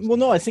mean, I think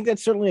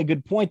that's certainly a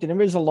good point. And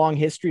there is a long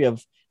history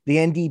of the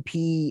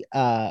NDP,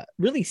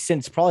 really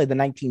since probably the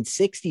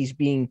 1960s,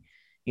 being,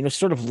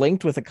 sort of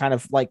linked with a kind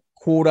of like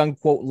quote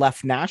unquote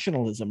left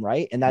nationalism,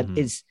 right? And that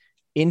is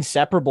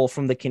inseparable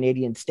from the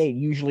Canadian state.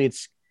 Usually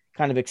it's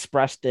kind of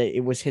expressed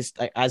it was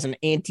as an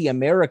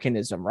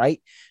anti-Americanism,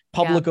 right?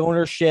 Public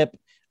ownership,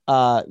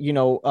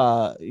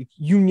 union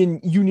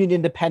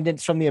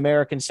independence from the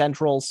American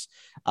Centrals.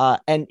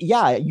 And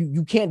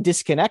you can't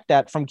disconnect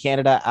that from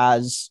Canada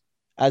as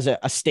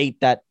a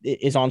state that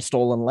is on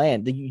stolen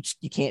land.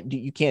 You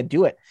can't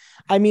do it.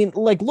 I mean,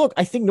 look,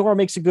 I think Nora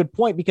makes a good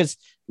point, because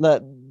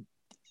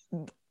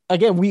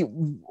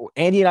again,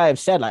 Andy and I have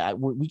said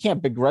we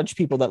can't begrudge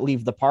people that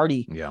leave the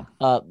party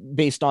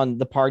based on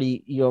the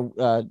party,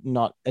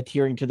 not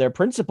adhering to their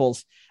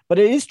principles. But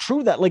it is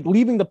true that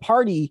leaving the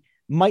party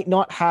might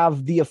not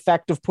have the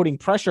effect of putting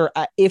pressure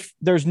if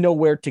there's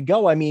nowhere to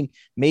go. I mean,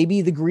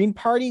 maybe the Green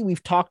Party,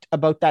 we've talked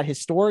about that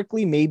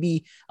historically.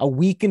 Maybe a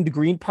weakened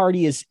Green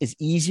Party is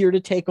easier to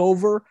take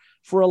over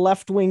for a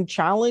left-wing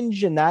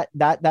challenge, and that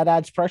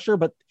adds pressure.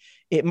 But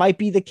it might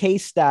be the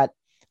case that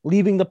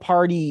leaving the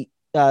party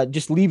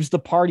just leaves the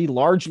party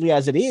largely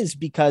as it is,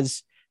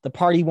 because the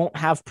party won't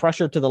have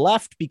pressure to the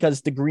left,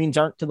 because the Greens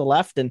aren't to the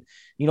left. And,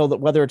 that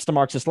whether it's the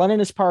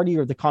Marxist-Leninist Party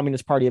or the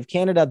Communist Party of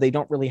Canada, they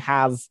don't really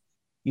have,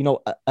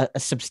 a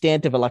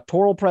substantive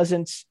electoral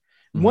presence.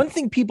 One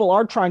thing people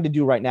are trying to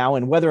do right now,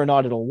 and whether or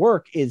not it'll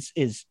work is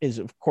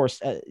of course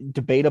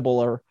debatable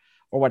or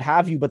what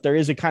have you, but there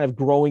is a kind of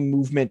growing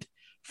movement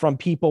from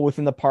people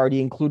within the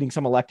party, including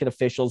some elected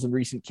officials and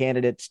recent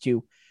candidates,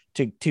 to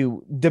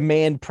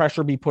demand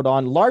pressure be put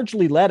on,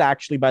 largely led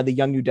actually by the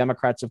Young New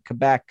Democrats of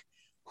Quebec,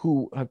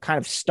 who have kind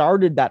of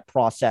started that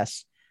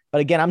process. But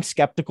again, I'm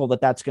skeptical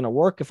that that's going to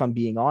work, if I'm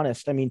being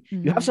honest. I mean,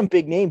 you have some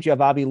big names. You have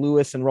Avi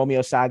Lewis and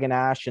Romeo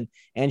Saganash and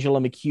Angela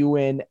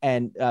McEwen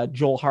and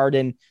Joel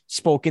Harden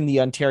spoke in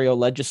the Ontario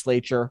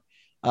legislature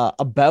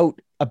about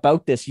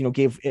this,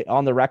 gave it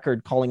on the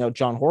record calling out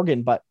John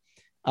Horgan. But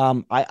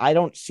I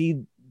don't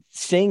see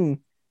Singh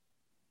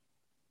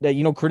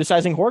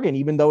criticizing Horgan,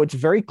 even though it's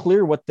very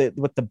clear what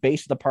the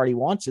base of the party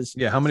wants is.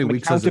 Yeah. How many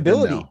weeks has it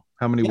been now?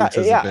 How many weeks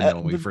has it been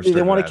when we first started?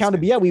 They want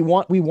accountability. Yeah.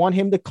 We want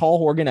him to call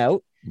Horgan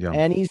out,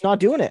 and he's not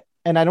doing it.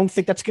 And I don't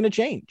think that's going to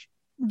change.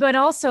 But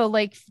also,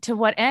 to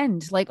what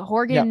end?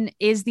 Horgan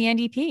is the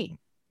NDP.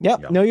 Yeah.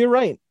 No, you're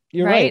right.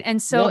 You're right. And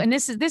so, and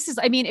this is,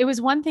 I mean, it was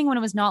one thing when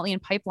it was Notley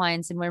and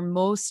pipelines, and where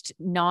most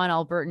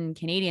non-Albertan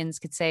Canadians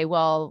could say,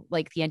 well,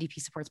 the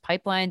NDP supports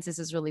pipelines. This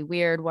is really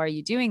weird. Why are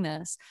you doing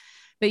this?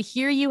 But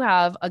here you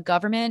have a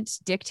government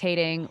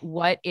dictating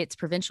what its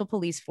provincial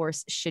police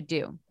force should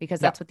do, because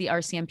that's what the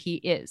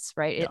RCMP is,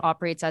 right? It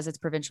operates as its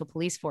provincial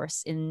police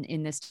force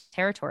in this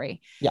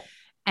territory. Yeah.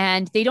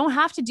 And they don't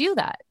have to do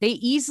that. They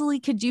easily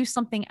could do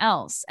something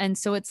else. And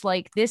so it's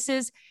this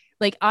is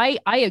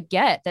I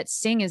get that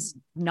Singh is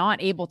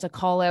not able to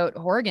call out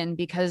Horgan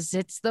because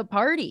it's the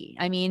party.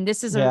 I mean,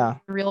 this is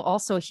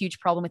also a huge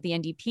problem with the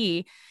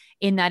NDP,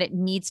 in that it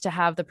needs to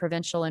have the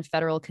provincial and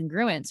federal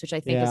congruence, which I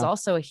think is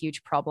also a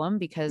huge problem,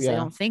 because I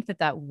don't think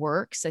that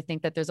works. I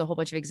think that there's a whole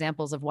bunch of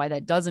examples of why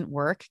that doesn't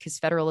work, because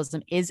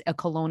federalism is a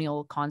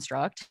colonial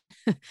construct.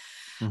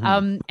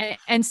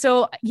 And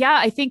so,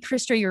 I think,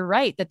 Christo, you're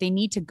right that they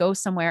need to go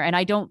somewhere. And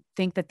I don't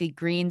think that the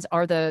Greens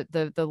are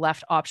the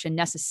left option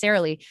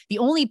necessarily. The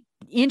only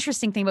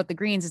interesting thing about the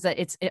Greens is that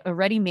it's a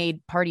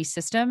ready-made party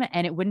system,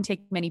 and it wouldn't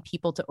take many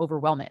people to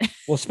overwhelm it.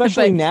 Well,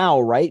 especially now,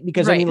 right?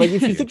 Because I mean,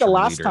 if you think the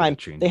last time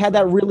they had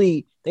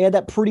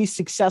that pretty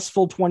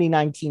successful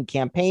 2019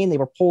 campaign, they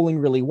were polling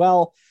really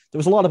well. There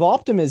was a lot of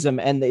optimism,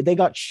 and they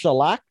got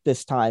shellacked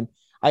this time.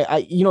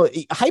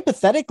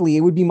 Hypothetically,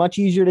 it would be much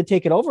easier to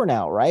take it over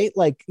now, right?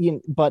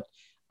 But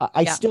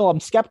I'm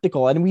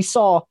skeptical. And we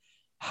saw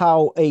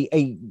how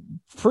a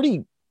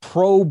pretty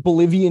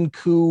pro-Bolivian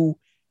coup,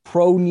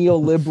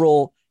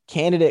 pro-neoliberal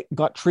candidate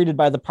got treated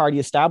by the party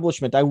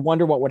establishment. I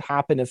wonder what would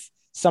happen if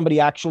somebody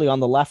actually on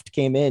the left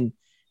came in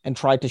and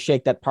tried to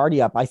shake that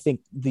party up. I think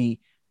the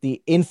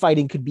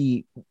infighting could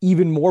be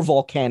even more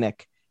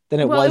volcanic than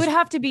it Well, it was. would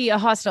have to be a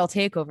hostile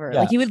takeover. Yeah.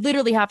 Like you would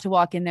literally have to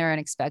walk in there and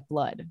expect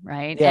blood,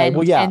 right? Yeah, And,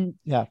 well, yeah, and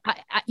yeah.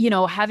 you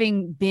know,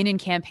 having been in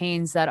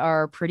campaigns that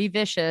are pretty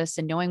vicious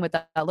and knowing what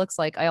that looks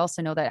like, I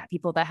also know that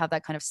people that have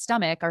that kind of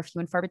stomach are few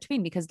and far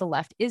between because the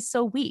left is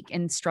so weak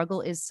and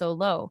struggle is so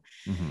low.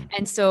 Mm-hmm.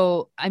 And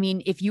so, I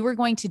mean, if you were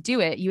going to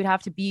do it, you would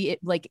have to be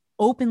like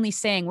openly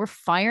saying, we're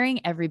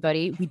firing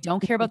everybody. We don't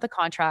care about the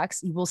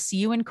contracts. We'll see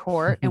you in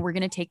court and we're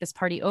going to take this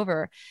party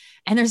over.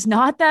 And there's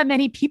not that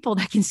many people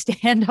that can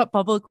stand up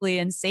publicly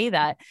and say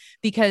that,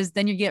 because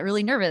then you get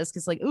really nervous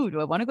because like, oh, do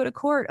I want to go to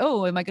court?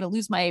 Oh, am I going to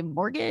lose my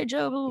mortgage?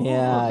 Oh,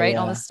 Yeah, right. yeah.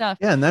 All this stuff.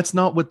 Yeah, and that's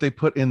not what they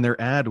put in their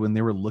ad when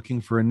they were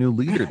looking for a new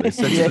leader. They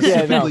said Yeah,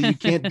 specifically no. you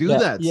can't do Yeah,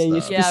 that yeah, stuff.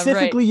 you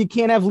specifically you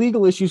can't have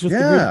legal issues with the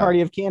Green Yeah. Party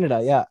of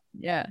Canada. Yeah.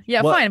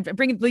 Yeah. Well- Fine.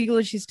 Bring legal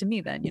issues to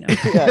me then, you know.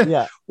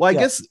 Yeah. Well, I Yeah.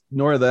 guess,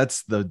 Nora,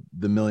 that's the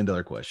 $1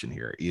 million question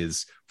here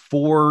is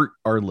for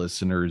our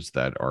listeners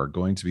that are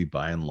going to be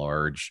by and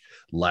large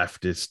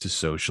leftist to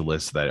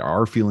socialists that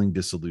are feeling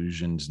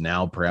disillusioned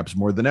now, perhaps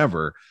more than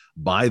ever,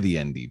 by the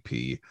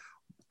NDP,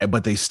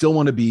 but they still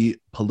want to be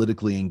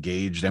politically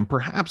engaged. And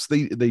perhaps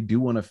they do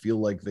want to feel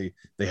like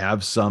they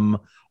have some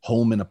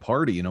home in a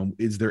party. You know,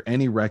 is there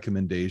any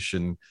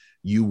recommendation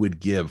you would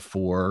give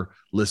for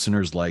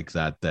listeners like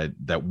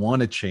that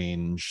want to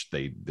change?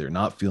 They're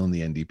not feeling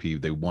the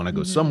NDP. They want to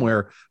go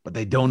somewhere, but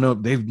they don't know.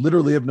 They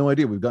literally have no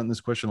idea. We've gotten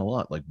this question a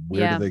lot. Like,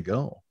 where do they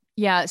go?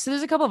 Yeah. So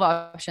there's a couple of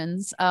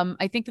options.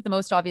 I think that the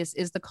most obvious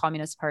is the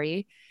Communist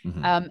Party.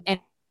 Mhm.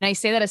 And I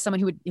say that as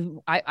someone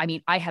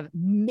I have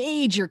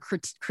major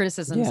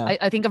criticisms. Yeah.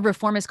 I think a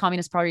reformist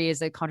Communist Party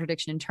is a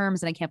contradiction in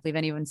terms, and I can't believe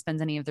anyone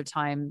spends any of their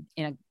time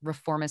in a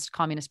reformist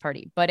Communist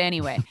Party. But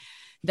anyway,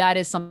 that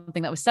is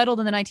something that was settled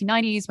in the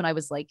 1990s when I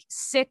was like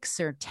 6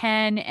 or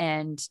 10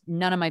 and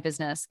none of my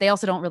business. They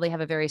also don't really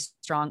have a very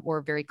strong or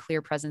very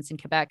clear presence in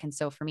Quebec. And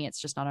so for me, it's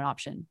just not an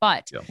option.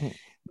 But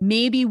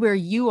maybe where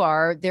you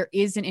are, there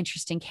is an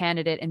interesting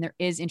candidate and there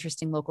is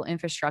interesting local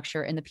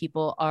infrastructure and the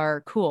people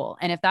are cool.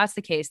 And if that's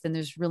the case, then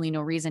there's really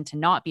no reason to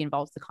not be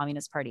involved with the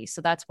Communist Party.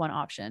 So that's one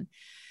option.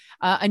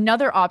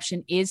 Another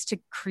option is to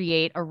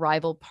create a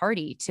rival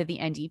party to the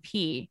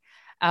NDP.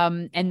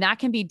 And that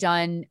can be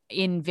done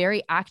in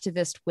very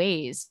activist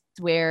ways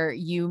where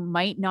you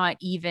might not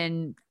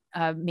even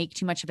make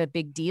too much of a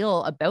big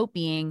deal about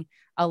being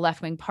a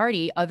left-wing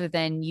party, other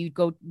than you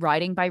go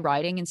riding by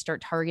riding and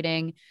start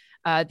targeting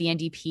the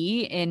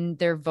NDP in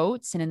their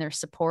votes and in their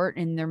support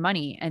and their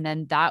money. And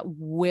then that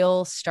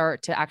will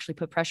start to actually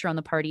put pressure on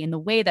the party in the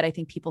way that I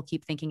think people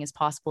keep thinking is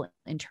possible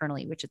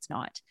internally, which it's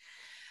not.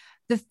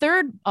 The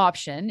third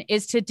option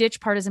is to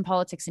ditch partisan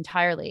politics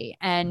entirely.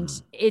 And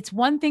it's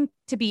one thing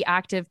to be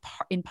active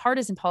in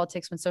partisan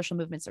politics when social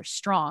movements are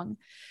strong,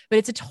 but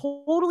it's a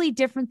totally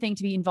different thing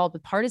to be involved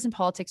with partisan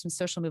politics when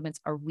social movements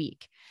are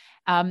weak.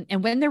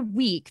 And when they're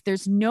weak,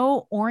 there's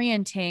no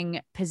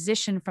orienting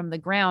position from the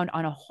ground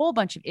on a whole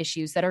bunch of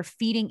issues that are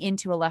feeding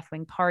into a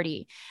left-wing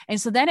party. And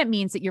so then it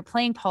means that you're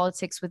playing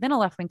politics within a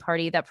left-wing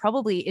party that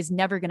probably is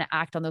never going to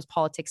act on those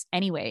politics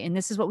anyway. And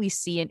this is what we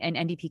see in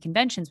NDP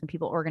conventions when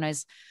people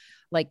organize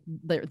like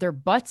their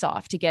butts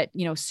off to get,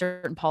 you know,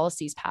 certain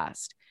policies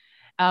passed.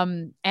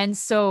 And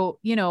so,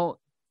 you know,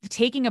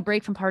 taking a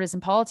break from partisan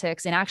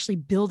politics and actually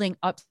building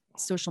up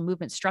social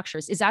movement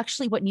structures is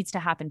actually what needs to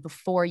happen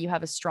before you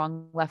have a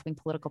strong left-wing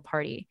political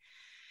party.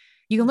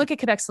 You can look at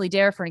Quebec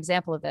Solidaire for an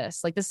example of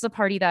this. Like, this is a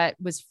party that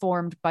was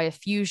formed by a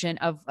fusion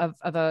of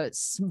a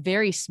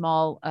very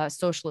small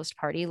socialist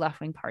party,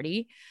 left-wing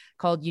party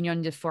called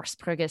Union de Force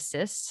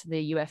Progressiste,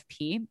 the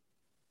UFP,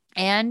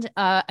 and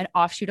an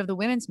offshoot of the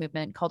women's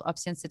movement called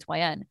Option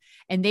Citoyenne.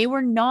 And they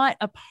were not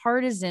a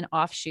partisan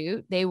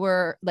offshoot. They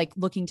were like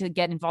looking to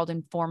get involved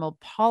in formal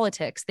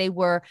politics. They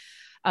were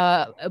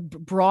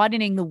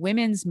broadening the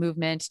women's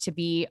movement to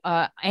be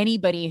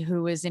anybody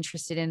who was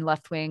interested in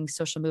left-wing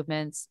social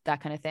movements,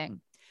 that kind of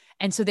thing.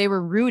 And so they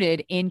were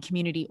rooted in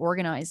community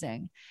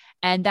organizing.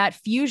 And that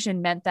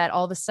fusion meant that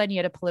all of a sudden you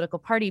had a political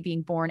party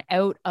being born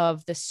out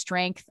of the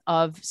strength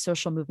of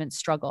social movement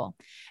struggle.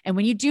 And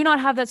when you do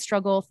not have that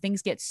struggle,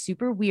 things get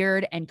super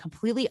weird and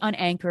completely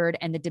unanchored.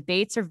 And the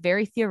debates are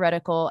very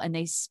theoretical and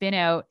they spin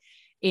out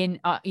in,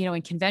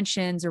 in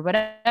conventions or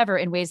whatever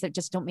in ways that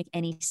just don't make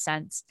any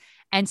sense.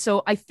 And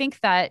so I think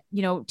that,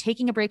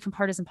 taking a break from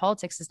partisan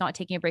politics is not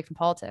taking a break from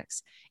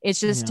politics.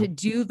 It's just to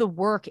do the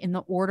work in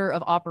the order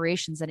of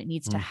operations that it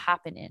needs to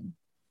happen in.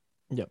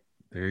 Yep.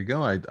 There you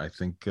go. I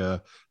think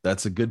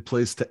that's a good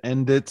place to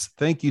end it.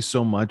 Thank you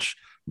so much,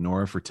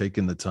 Nora, for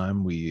taking the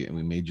time. We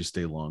made you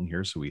stay long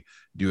here, so we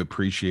do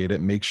appreciate it.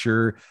 Make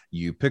sure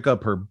you pick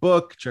up her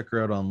book, check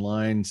her out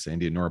online.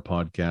 Sandy and Nora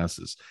podcast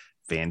is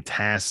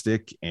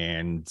fantastic.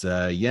 And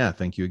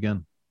thank you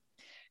again.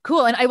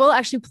 Cool. And I will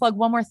actually plug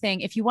one more thing.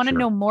 If you want to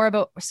know more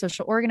about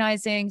social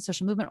organizing,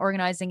 social movement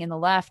organizing in the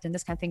left and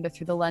this kind of thing, but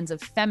through the lens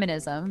of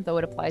feminism, though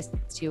it applies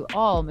to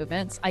all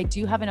movements, I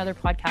do have another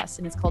podcast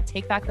and it's called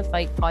Take Back the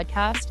Fight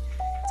podcast.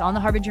 It's on the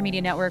Harbinger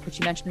Media Network, which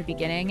you mentioned at the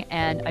beginning.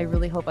 And I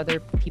really hope other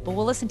people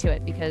will listen to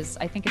it because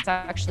I think it's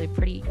actually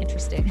pretty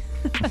interesting.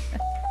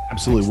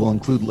 Absolutely. We'll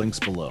include links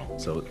below.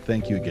 So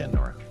thank you again,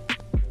 Nora.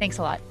 Thanks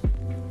a lot.